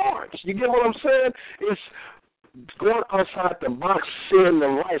in Torrance. You get what I'm saying? It's going outside the box, seeing the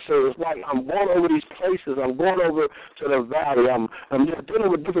light. So it's like I'm going over these places. I'm going over to the valley. I'm just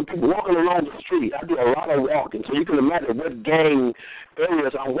dealing with different people, walking along the street. I do a lot of walking, so you can imagine what gang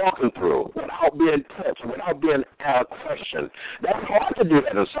areas I'm walking through without being touched, without being questioned. That's hard to do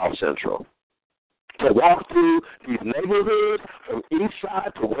that in South Central. To walk through these neighborhoods from east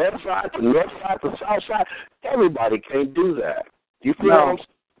side to west side to north side to south side, everybody can't do that. You feel what I'm saying?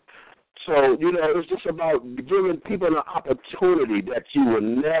 So, it's just about giving people an opportunity that you will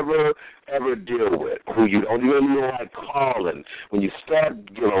never, ever deal with, who you don't even like calling. When you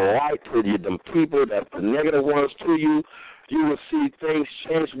start giving light to them people, that's the negative ones to you, you will see things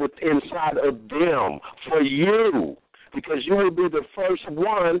change inside of them for you. Because you will be the first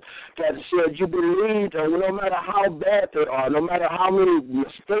one that said you believed, and no matter how bad they are, no matter how many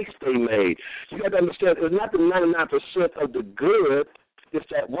mistakes they made, you got to understand it's not the 99% of the good, it's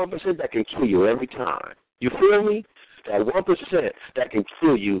that 1% that can kill you every time. You feel me? That 1% that can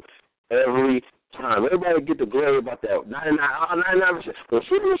kill you every time. Everybody get the glory about that 99%. But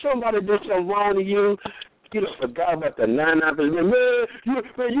when somebody did something wrong to you, you just forgot about the 99%.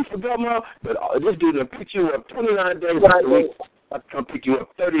 Man, you forgot but this dude will pick you up 29 days a week. I come pick you up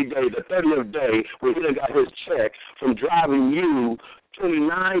 30 days, the 30th day, where he done got his check from driving you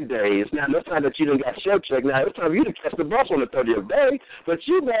 29 days. Now, that's time that you done got your check. Now, it's time for you to catch the bus on the 30th day, but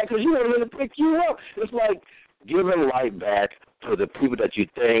you back because you ain't going to pick you up. It's like giving light back to the people that you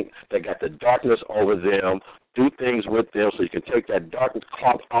think that got the darkness over them. Do things with them so you can take that darkness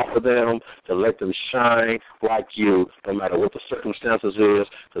cloth off of them to let them shine like you, no matter what the circumstances is,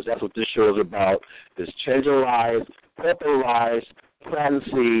 because that's what this show is about, is changing lives, helping lives, planting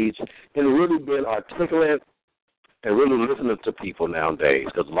seeds, and really being articulate and really listening to people nowadays.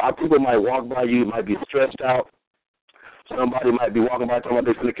 Because a lot of people might walk by you, might be stressed out. Somebody might be walking by talking about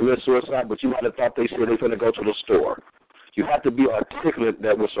they're going to commit suicide, but you might have thought they said they're going to go to the store. You have to be articulate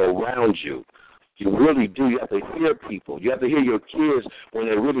that what's around you. You really do. You have to hear people. You have to hear your kids when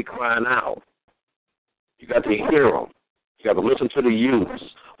they're really crying out. You got to hear them. You got to listen to the youth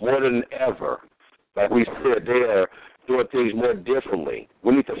more than ever. Like we said, they are doing things more differently.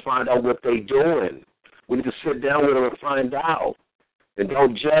 We need to find out what they're doing. We need to sit down with them and find out. And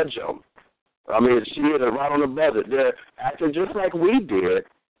don't judge them. I mean, they're right on the buzzer. They're acting just like we did,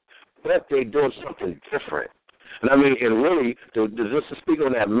 but they're doing something different. And I mean, and really, just to speak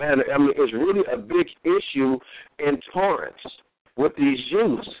on that matter, I mean, it's really a big issue in Torrance with these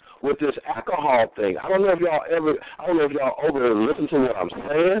youths, with this alcohol thing. I don't know if y'all over listen to what I'm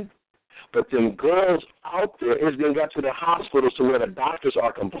saying, but them girls out there, it's been got to the hospitals to where the doctors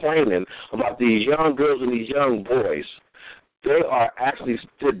are complaining about these young girls and these young boys. They are actually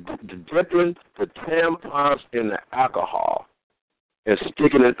dipping the tampons in the alcohol and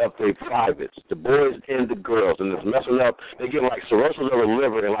sticking it up their privates, the boys and the girls, and it's messing up. They get like cirrhosis of the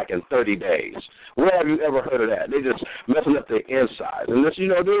liver in 30 days. Where have you ever heard of that? They just messing up their insides. And this,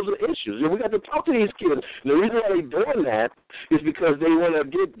 those are issues. And we got to talk to these kids. And the reason why they're doing that is because they want to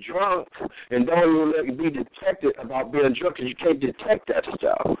get drunk and don't even be detected about being drunk, because you can't detect that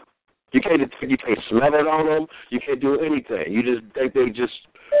stuff. You can't smell it on them. You can't do anything. You just think they just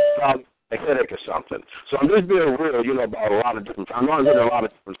probably a headache or something. So I'm just being real, about a lot of different. I know I'm getting a lot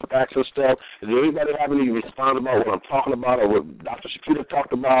of different facts and stuff. Does anybody have any response about what I'm talking about, or what Dr. Shakita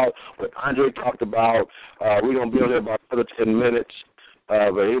talked about, what Andre talked about? We're gonna be on there about another 10 minutes.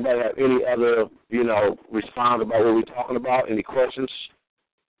 But anybody have any other, response about what we're talking about? Any questions?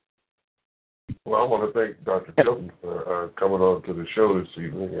 Well, I want to thank Dr. Tilton for coming on to the show this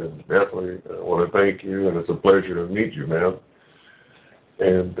evening, and definitely I want to thank you, and it's a pleasure to meet you, man.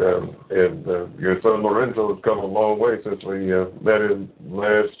 And your son Lorenzo has come a long way since we met him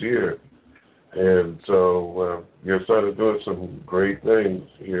last year. And so your son is doing some great things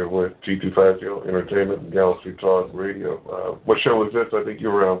here with G250 Entertainment and Galaxy Talk Radio. What show is this? I think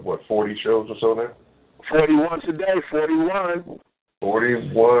you're around, 40 shows or so now? 41 today, 41.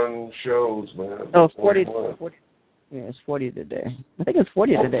 41 shows, man. Oh, 40. Yeah, it's 40 today. I think it's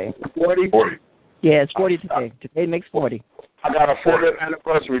 40 today. 40? Yeah, it's 40 today. Today makes 40. I got a 40th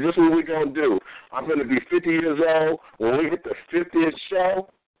anniversary. This is what we're going to do. I'm going to be 50 years old. When we hit the 50th show,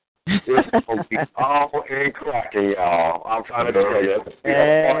 it's going to be all in cracking, y'all. I'm trying to tell you.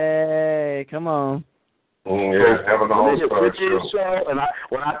 Hey, come on. Yeah, having an all-star show. And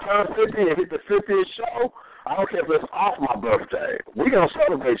when I turn 50 and hit the 50th show, I don't care if it's off my birthday. We're going to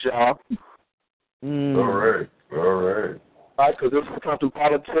celebrate, y'all. All right. All right, because this is Compton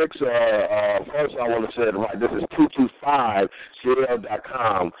Politics. First, I want to say it right. This is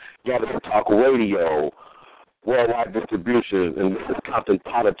 225cl.com. Galaxy Talk Radio, worldwide distribution, and this is Compton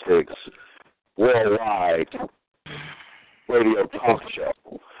Politics, worldwide radio talk show.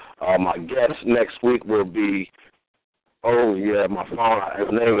 My guest next week will be, my phone.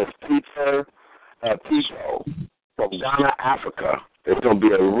 His name is Peter Pico from Ghana, Africa. It's going to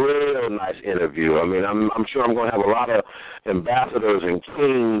be a real nice interview. I mean, I'm sure I'm going to have a lot of ambassadors and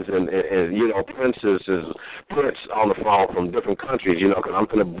kings and princesses, prince on the phone from different countries, because I'm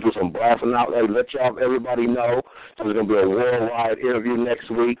going to do some blasting out there, let everybody know. So there's going to be a worldwide interview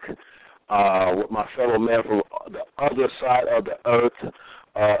next week with my fellow man from the other side of the earth.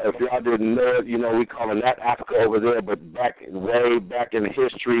 If y'all didn't know it, we calling that Africa over there, but way back in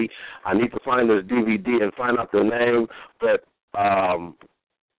history, I need to find this DVD and find out the name, but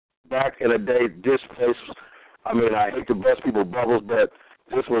back in the day, this place, I hate to bust people's bubbles, but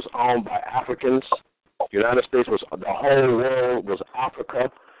this was owned by Africans. United States the whole world was Africa.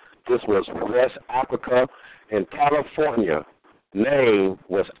 This was West Africa. And California, name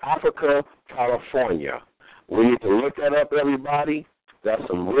was Africa, California. We need to look that up, everybody. That's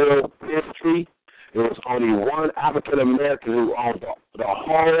some real history. There was only one African American who owned the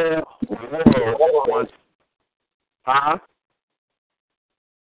whole world.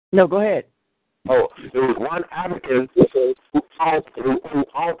 No, go ahead. Oh, there was one African who owned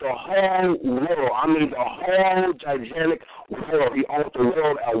the whole world. I mean, the whole gigantic world. He owned the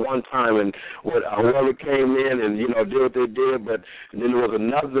world at one time, and whoever came in and did what they did. But then there was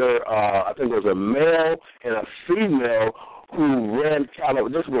another. I think there was a male and a female who ran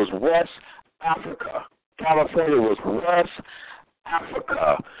California. This was West Africa. California was West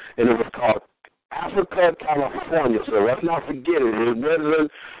Africa, and it was called Africa, California. So let's not forget it. It was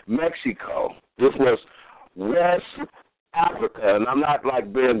in Mexico. This was West Africa, and I'm not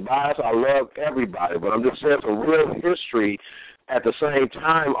being biased. I love everybody, but I'm just saying some real history at the same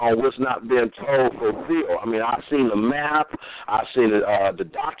time on what's not being told for real. I've seen the map, I've seen the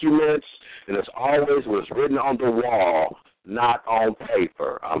documents, and it's always was written on the wall, not on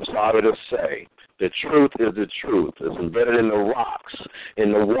paper. I'm sorry to say. The truth is the truth. It's embedded in the rocks,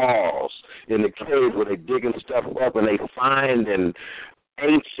 in the walls, in the caves where they're digging stuff up and they find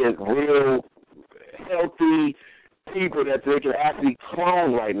ancient, real, healthy people that they can actually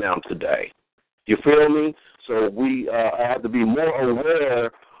clone right now today. You feel me? So we have to be more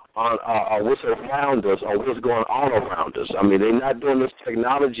aware on what's around us or what's going on around us. They're not doing this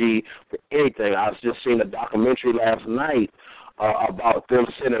technology for anything. I just seen a documentary last night about them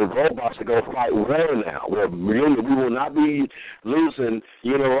sending robots to go fight war now, where we will not be losing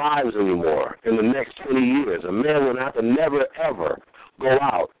human lives anymore in the next 20 years. A man will have to never, ever go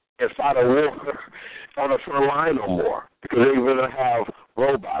out and fight a war on the front line no more because they're going to have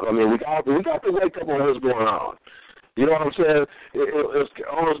robots. We got to wake up on what's going on. You know what I'm saying? It's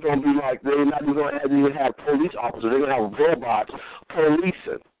almost going to be like they're not even going to even have police officers. They're going to have robots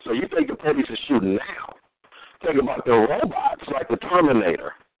policing. So you think the police is shooting now. Think about the robots like the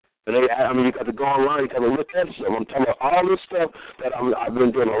Terminator. And you got to go online, you got to look at stuff. I'm talking about all this stuff that I've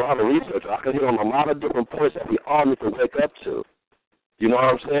been doing a lot of research. I can hit on a lot of different points that we all need to wake up to. You know what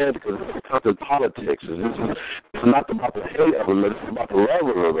I'm saying? Because it's Compton Politics. It's not about the hate of America, it's about the love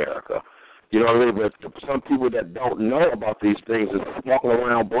of America. You know what I mean? But some people that don't know about these things is walking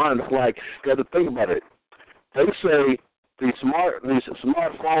around blind. It's like, you got to think about it. They say these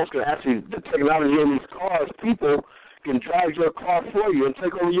smartphones can actually, the technology in these cars, people can drive your car for you and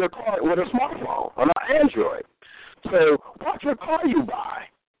take over your car with a smartphone or an Android. So watch your car you buy.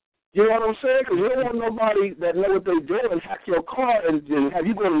 You know what I'm saying? Because you don't want nobody that know what they're doing and hack your car and have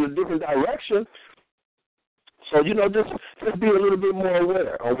you going in a different direction. So, just be a little bit more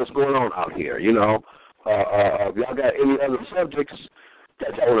aware of what's going on out here, If y'all got any other subjects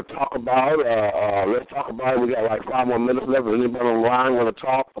that y'all want to talk about, let's talk about it. We got like 5 more minutes left. If anybody on the line want to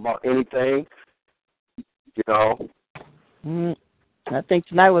talk about anything, you know? I think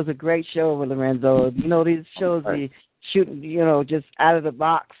tonight was a great show with Lorenzo. You know, these shows, the shooting, you know, just out of the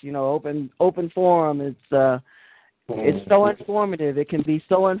box, you know, open forum. It's so informative. It can be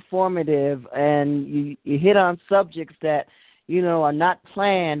so informative, and you hit on subjects that, you know, are not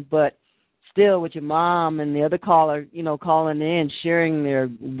planned, but still with your mom and the other caller, you know, calling in, sharing their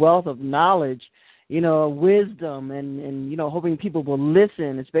wealth of knowledge, you know, wisdom, and you know, hoping people will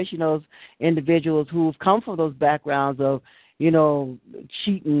listen, especially those individuals who've come from those backgrounds of, you know,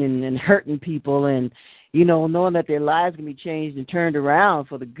 cheating and hurting people, and, you know, knowing that their lives can be changed and turned around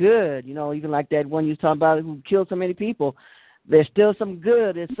for the good. You know, even like that one you was talking about who killed so many people. There's still some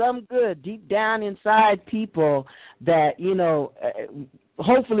good. There's some good deep down inside people that, you know,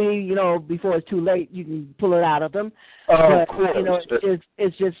 hopefully, you know, before it's too late, you can pull it out of them. But, you know,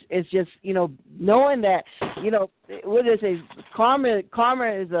 it's just, you know, knowing that, you know, what they say, karma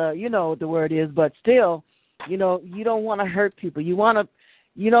is you know what the word is, but still, you know, you don't want to hurt people. You want to,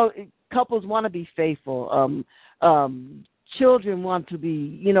 you know, couples want to be faithful. Children want to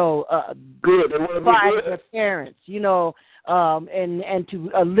be, you know, good. They want to be good. Their parents, you know, and to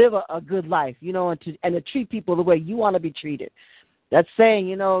live a good life, you know, and to treat people the way you want to be treated. That saying,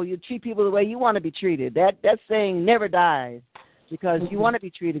 you know, you treat people the way you want to be treated. That saying never dies, because you want to be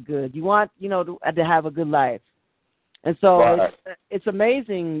treated good. You want, you know, to have a good life. And so it's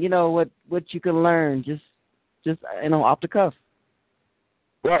amazing, you know, what you can learn just you know, off the cuff.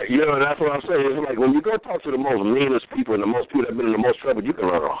 Right, you know, that's what I'm saying. It's like when you go talk to the most meanest people and the most people that have been in the most trouble, you can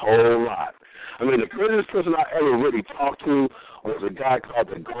learn a whole lot. I mean, the craziest person I ever really talked to was a guy called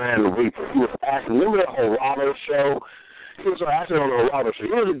the Grand Reaper. He was asking, remember that Geraldo show? He was asking on the Geraldo show. He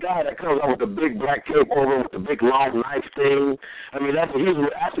was a guy that comes out with the big black cape over with the big long knife thing. I mean, he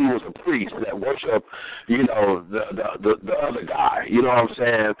was a priest that worshiped, you know, the other guy. You know what I'm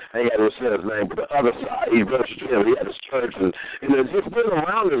saying? And he had to say his name, but the other side, he worshiped him. He had his church, and just being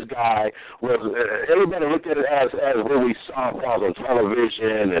around this guy was everybody looked at it as what we saw on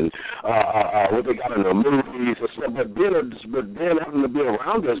television and what they got in the movies and stuff. But then having to be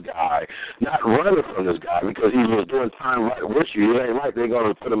around this guy, not running from this guy because he was doing time right with you. It ain't like they're going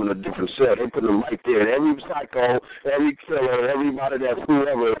to put him in a different cell. They put him right there. And every psycho, every killer, everybody that's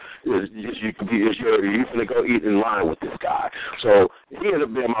whoever you finna go eat in line with this guy. So he ended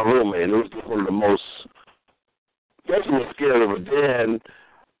up being my roommate, and it was just one of the most, basically scared of it. Then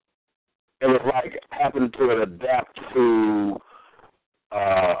it was like having to adapt to,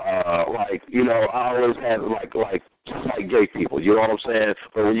 like, you know, I always had like just like gay people, you know what I'm saying?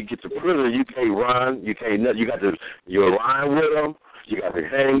 But when you get to prison, you can't run, you're lying with them, you got to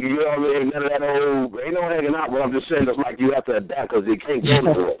hang, you know what I mean? None of that ain't no hanging out, but I'm just saying it's like you have to adapt because you can't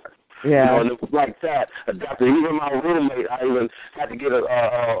go to war. Yeah. You know, and it was like that. Adapted. Even my roommate, I even had to get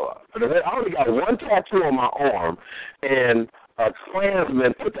I only got one tattoo on my arm, and a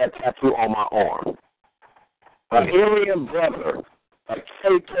Klansman put that tattoo on my arm. An Aryan brother, a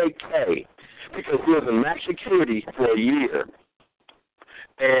KKK, because he was in max security for a year,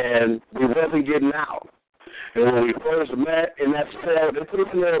 and we wasn't getting out. And when we first met in that cell, they put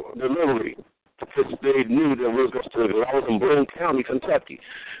us in their delivery because they knew that we was going to steal it. I was in Boone County, Kentucky.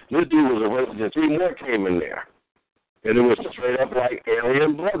 This dude was arrested, and 3 more came in there. And it was straight up like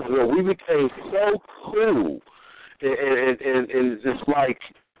Aryan brothers. We became so cool. And it's like,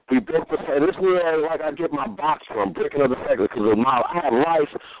 we built this, and this is where like I get my box from, breaking of the segment, because I have life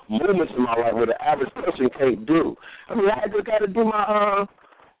moments in my life where the average person can't do. I mean, I just got to do my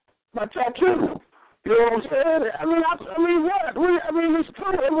tattoo. You know what I'm saying? It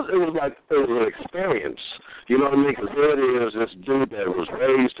was an experience. You know what I mean? Because there it is, this dude that was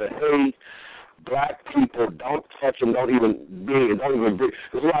raised to hate black people. Don't touch them. Don't even breathe.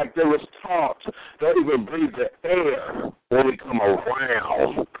 It's like they was taught, don't even breathe the air when we come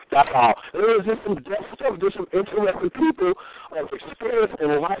around. That's how. There's just some stuff. There's some interesting people of experience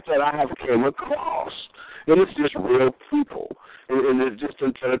in life that I have came across. And it's just real people. And it's just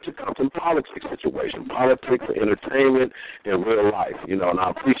intended to come from politics situation, politics, entertainment, and real life. You know, and I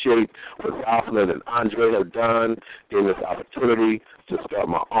appreciate what Rosalind and Andre have done in this opportunity to start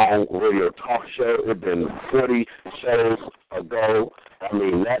my own radio talk show. It's been 40 shows ago. I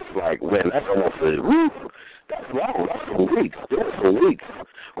mean, that's like, man, that's almost a week. That's long. That's for weeks. That's for weeks.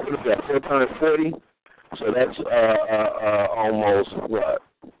 What is that, 4 times 40? So that's almost, what?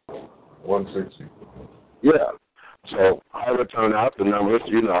 160. Yeah. So I would turn out the numbers,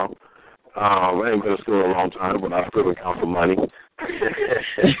 you know. I ain't been to school a long time, but I still been count for money.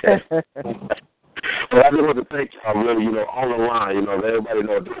 So I just want to thank y'all really, on the line, let everybody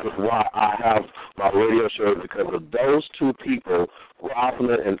know this is why I have my radio show, because of those two people,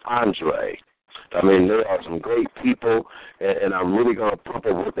 Rosalind and Andre. I mean, they are some great people, and I'm really going to pump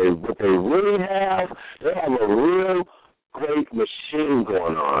up what they really have. They have a real great machine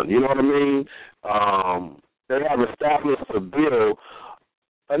going on. You know what I mean? They have established to build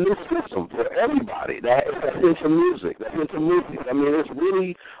a new system for everybody that's into music. I mean, it's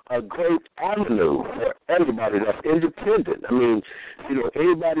really a great avenue for everybody that's independent. I mean,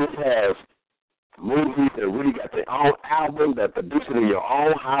 anybody that has movies that really got their own album, that produce it in your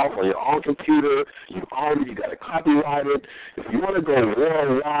own house, on your own computer, you own it, you got it copyrighted. If you want to go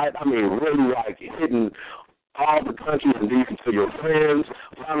worldwide, I mean, really like hitting all the countries and these to your friends.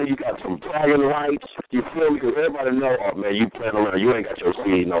 Finally, you got some bragging rights. You feel me? Because everybody know, oh, man, you playing around. You ain't got your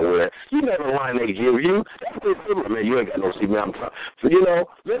CD nowhere. You know the line they give you. That's pretty similar, man. You ain't got no CD, man. So,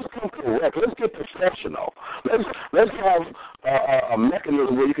 let's come correct. Let's get professional. Let's have a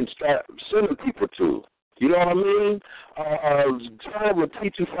mechanism where you can start sending people to. You know what I mean? Try with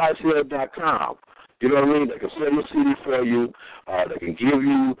T25CL.com. You know what I mean? They can send your CD for you. They can give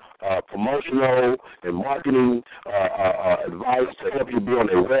you promotional and marketing advice to help you be on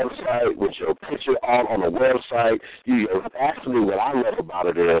their website with your picture all on the website. Actually, what I love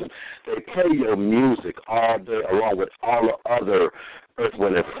about it is they play your music all day along with all the other Earth,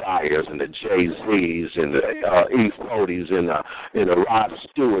 Wind and Fires and the Jay-Z's and the East Cody's and the Rod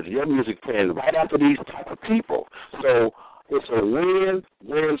Stewart. Your music playing right after these type of people. So it's a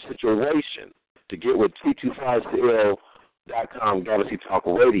win-win situation to get with T25CL.com Galaxy Talk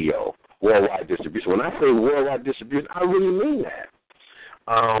Radio worldwide distribution. When I say worldwide distribution, I really mean that.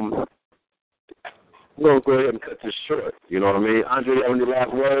 We're going to go ahead and cut this short. You know what I mean? Andre, you have any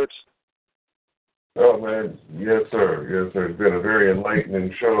last words? Oh, man, yes, sir. Yes, sir. It's been a very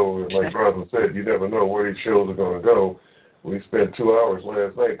enlightening show. Like Brother said, you never know where these shows are going to go. We spent 2 hours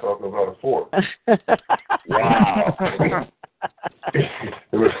last night talking about a fork. Wow.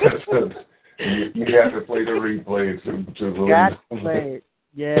 You have to play the replays to got to play it.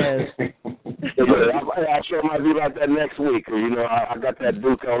 Yes. I sure might be like that next week. I got that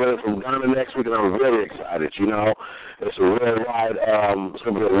dude coming in from Ghana next week, and I'm very excited. It's a worldwide, it's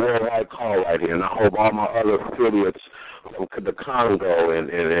going to be a worldwide call right here, and I hope all my other affiliates from the Congo and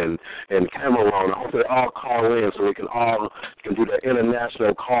Cameroon, I hope they all call in so we can do the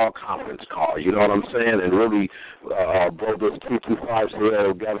international call conference call. You know what I'm saying? And really blow this 225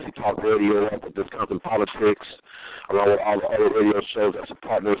 Galaxy Talk Radio up with Wisconsin Politics, along with all the other radio shows that's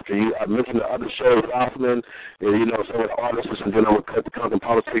partners. Can you mention the other shows, Rosalind, and some of the artists, and then I'm going to cut the Wisconsin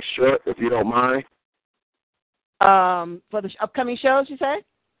Politics short, if you don't mind. For the upcoming shows, you say?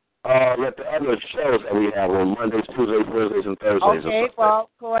 Let the other shows that we have on Mondays, Tuesdays, Wednesdays, and Thursdays. Okay, well, of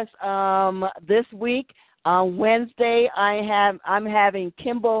course, this week on Wednesday, I'm having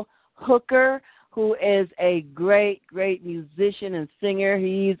Kimball Hooker, who is a great, great musician and singer.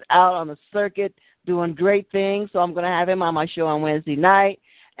 He's out on the circuit doing great things, so I'm going to have him on my show on Wednesday night.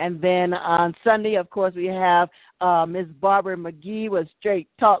 And then on Sunday, of course, we have Miss Barbara McGee with Straight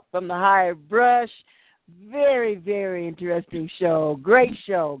Talk from the Higher Brush. Very, very interesting show. Great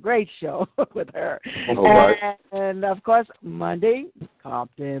show with her. And of course, Monday,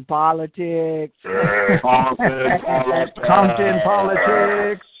 Compton Politics. Compton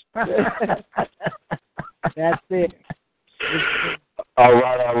Politics. That's it. All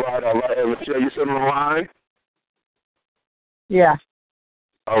right. Hey, Michelle, you sitting on the line? Yeah.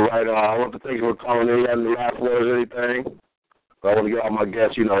 All right. I want to thank you for calling in. You have any last words or anything? I want to get all my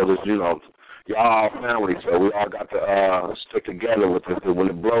guests, y'all all family, so we all got to stick together with this. When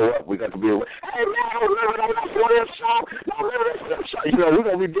it blow up, we got to be, hey, man, I remember that 40th show. No, remember that show. We're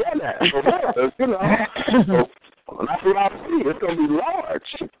going to be doing that. So that's what I see. It's going to be large.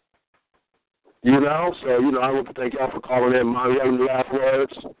 So, I want to thank y'all for calling in. Mom, you have any last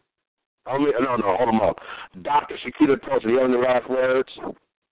words? No, hold them up. Dr. Shakita Tulsa, you have any last words?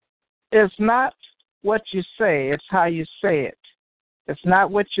 It's not what you say, it's how you say it. It's not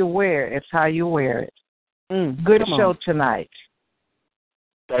what you wear, it's how you wear it. Good show tonight.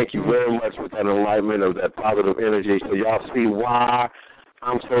 Thank you very much for that enlightenment of that positive energy. So y'all see why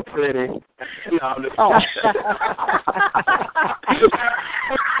I'm so pretty.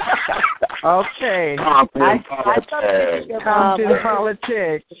 Okay. Compton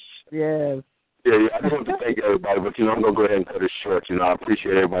Politics. Yes. Yeah, I just want to thank everybody, but I'm gonna go ahead and cut it short. I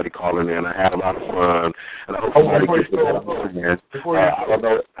appreciate everybody calling in. I had a lot of fun, and I hope somebody gets it. I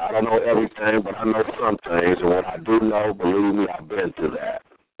don't know everything, but I know some things, and what I do know, believe me, I've been through that.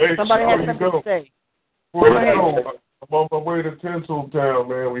 Somebody has something to say. I'm on my way to Tinseltown,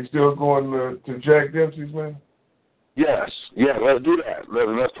 man. We still going to Jack Dempsey's, man? Yes. Yeah, let's do that.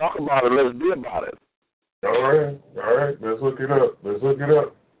 Let's talk about it. Let's be about it. All right. Let's look it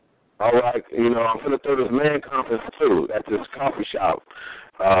up. All right. You know, I'm going to throw this man conference, too, at this coffee shop.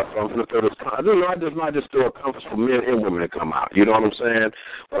 So I'm going to throw this – I might just throw a conference for men and women to come out. You know what I'm saying?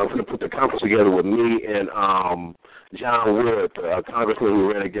 But I'm going to put the conference together with me and John Wood, congressman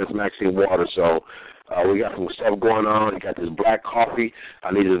who ran against Maxine Waters. So we got some stuff going on. We got this black coffee.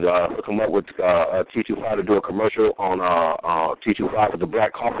 I needed to hook them up with T25 to do a commercial on T25 with the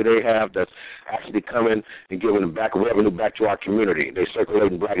black coffee they have that's actually coming and giving back revenue back to our community. They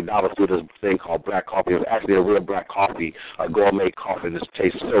circulating black dollars through this thing called black coffee. It's actually a real black coffee, a gourmet coffee. This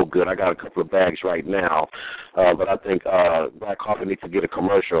tastes so good. I got a couple of bags right now. But I think black coffee needs to get a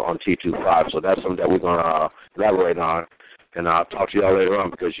commercial on T25. So that's something that we're going to elaborate on. And I'll talk to y'all later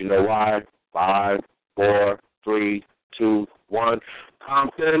on because you know why? 5, 4, 3, 2, 1.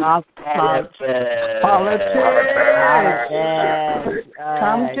 Compton politics.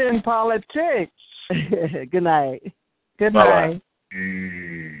 Compton politics. Good night. Good night.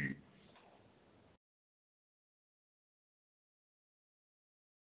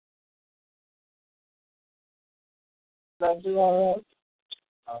 Did you all right?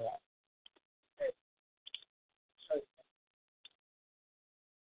 All right.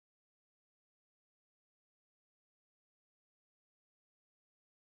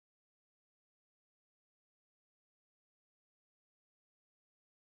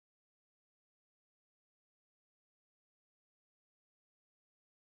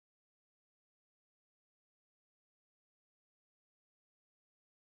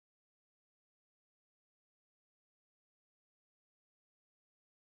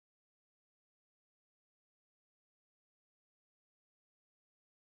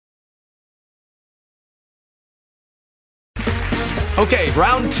 Okay,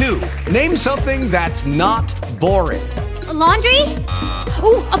 round 2. Name something that's not boring. A laundry?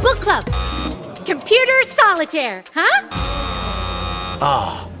 Ooh, a book club. Computer solitaire, huh?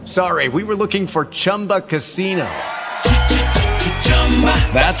 Ah, sorry, we were looking for Chumba Casino.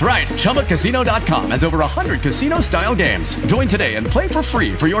 That's right, ChumbaCasino.com has over 100 casino-style games. Join today and play for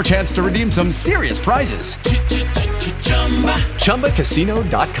free for your chance to redeem some serious prizes.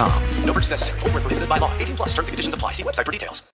 ChumbaCasino.com. No purchase necessary. Void where prohibited by law. 18+ terms and conditions apply. See website for details.